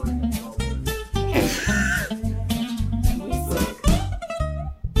stop recording and all that.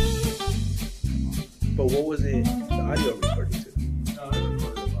 But what was it, the audio recording to? No, I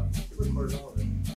recorded a bunch. We recorded all of it.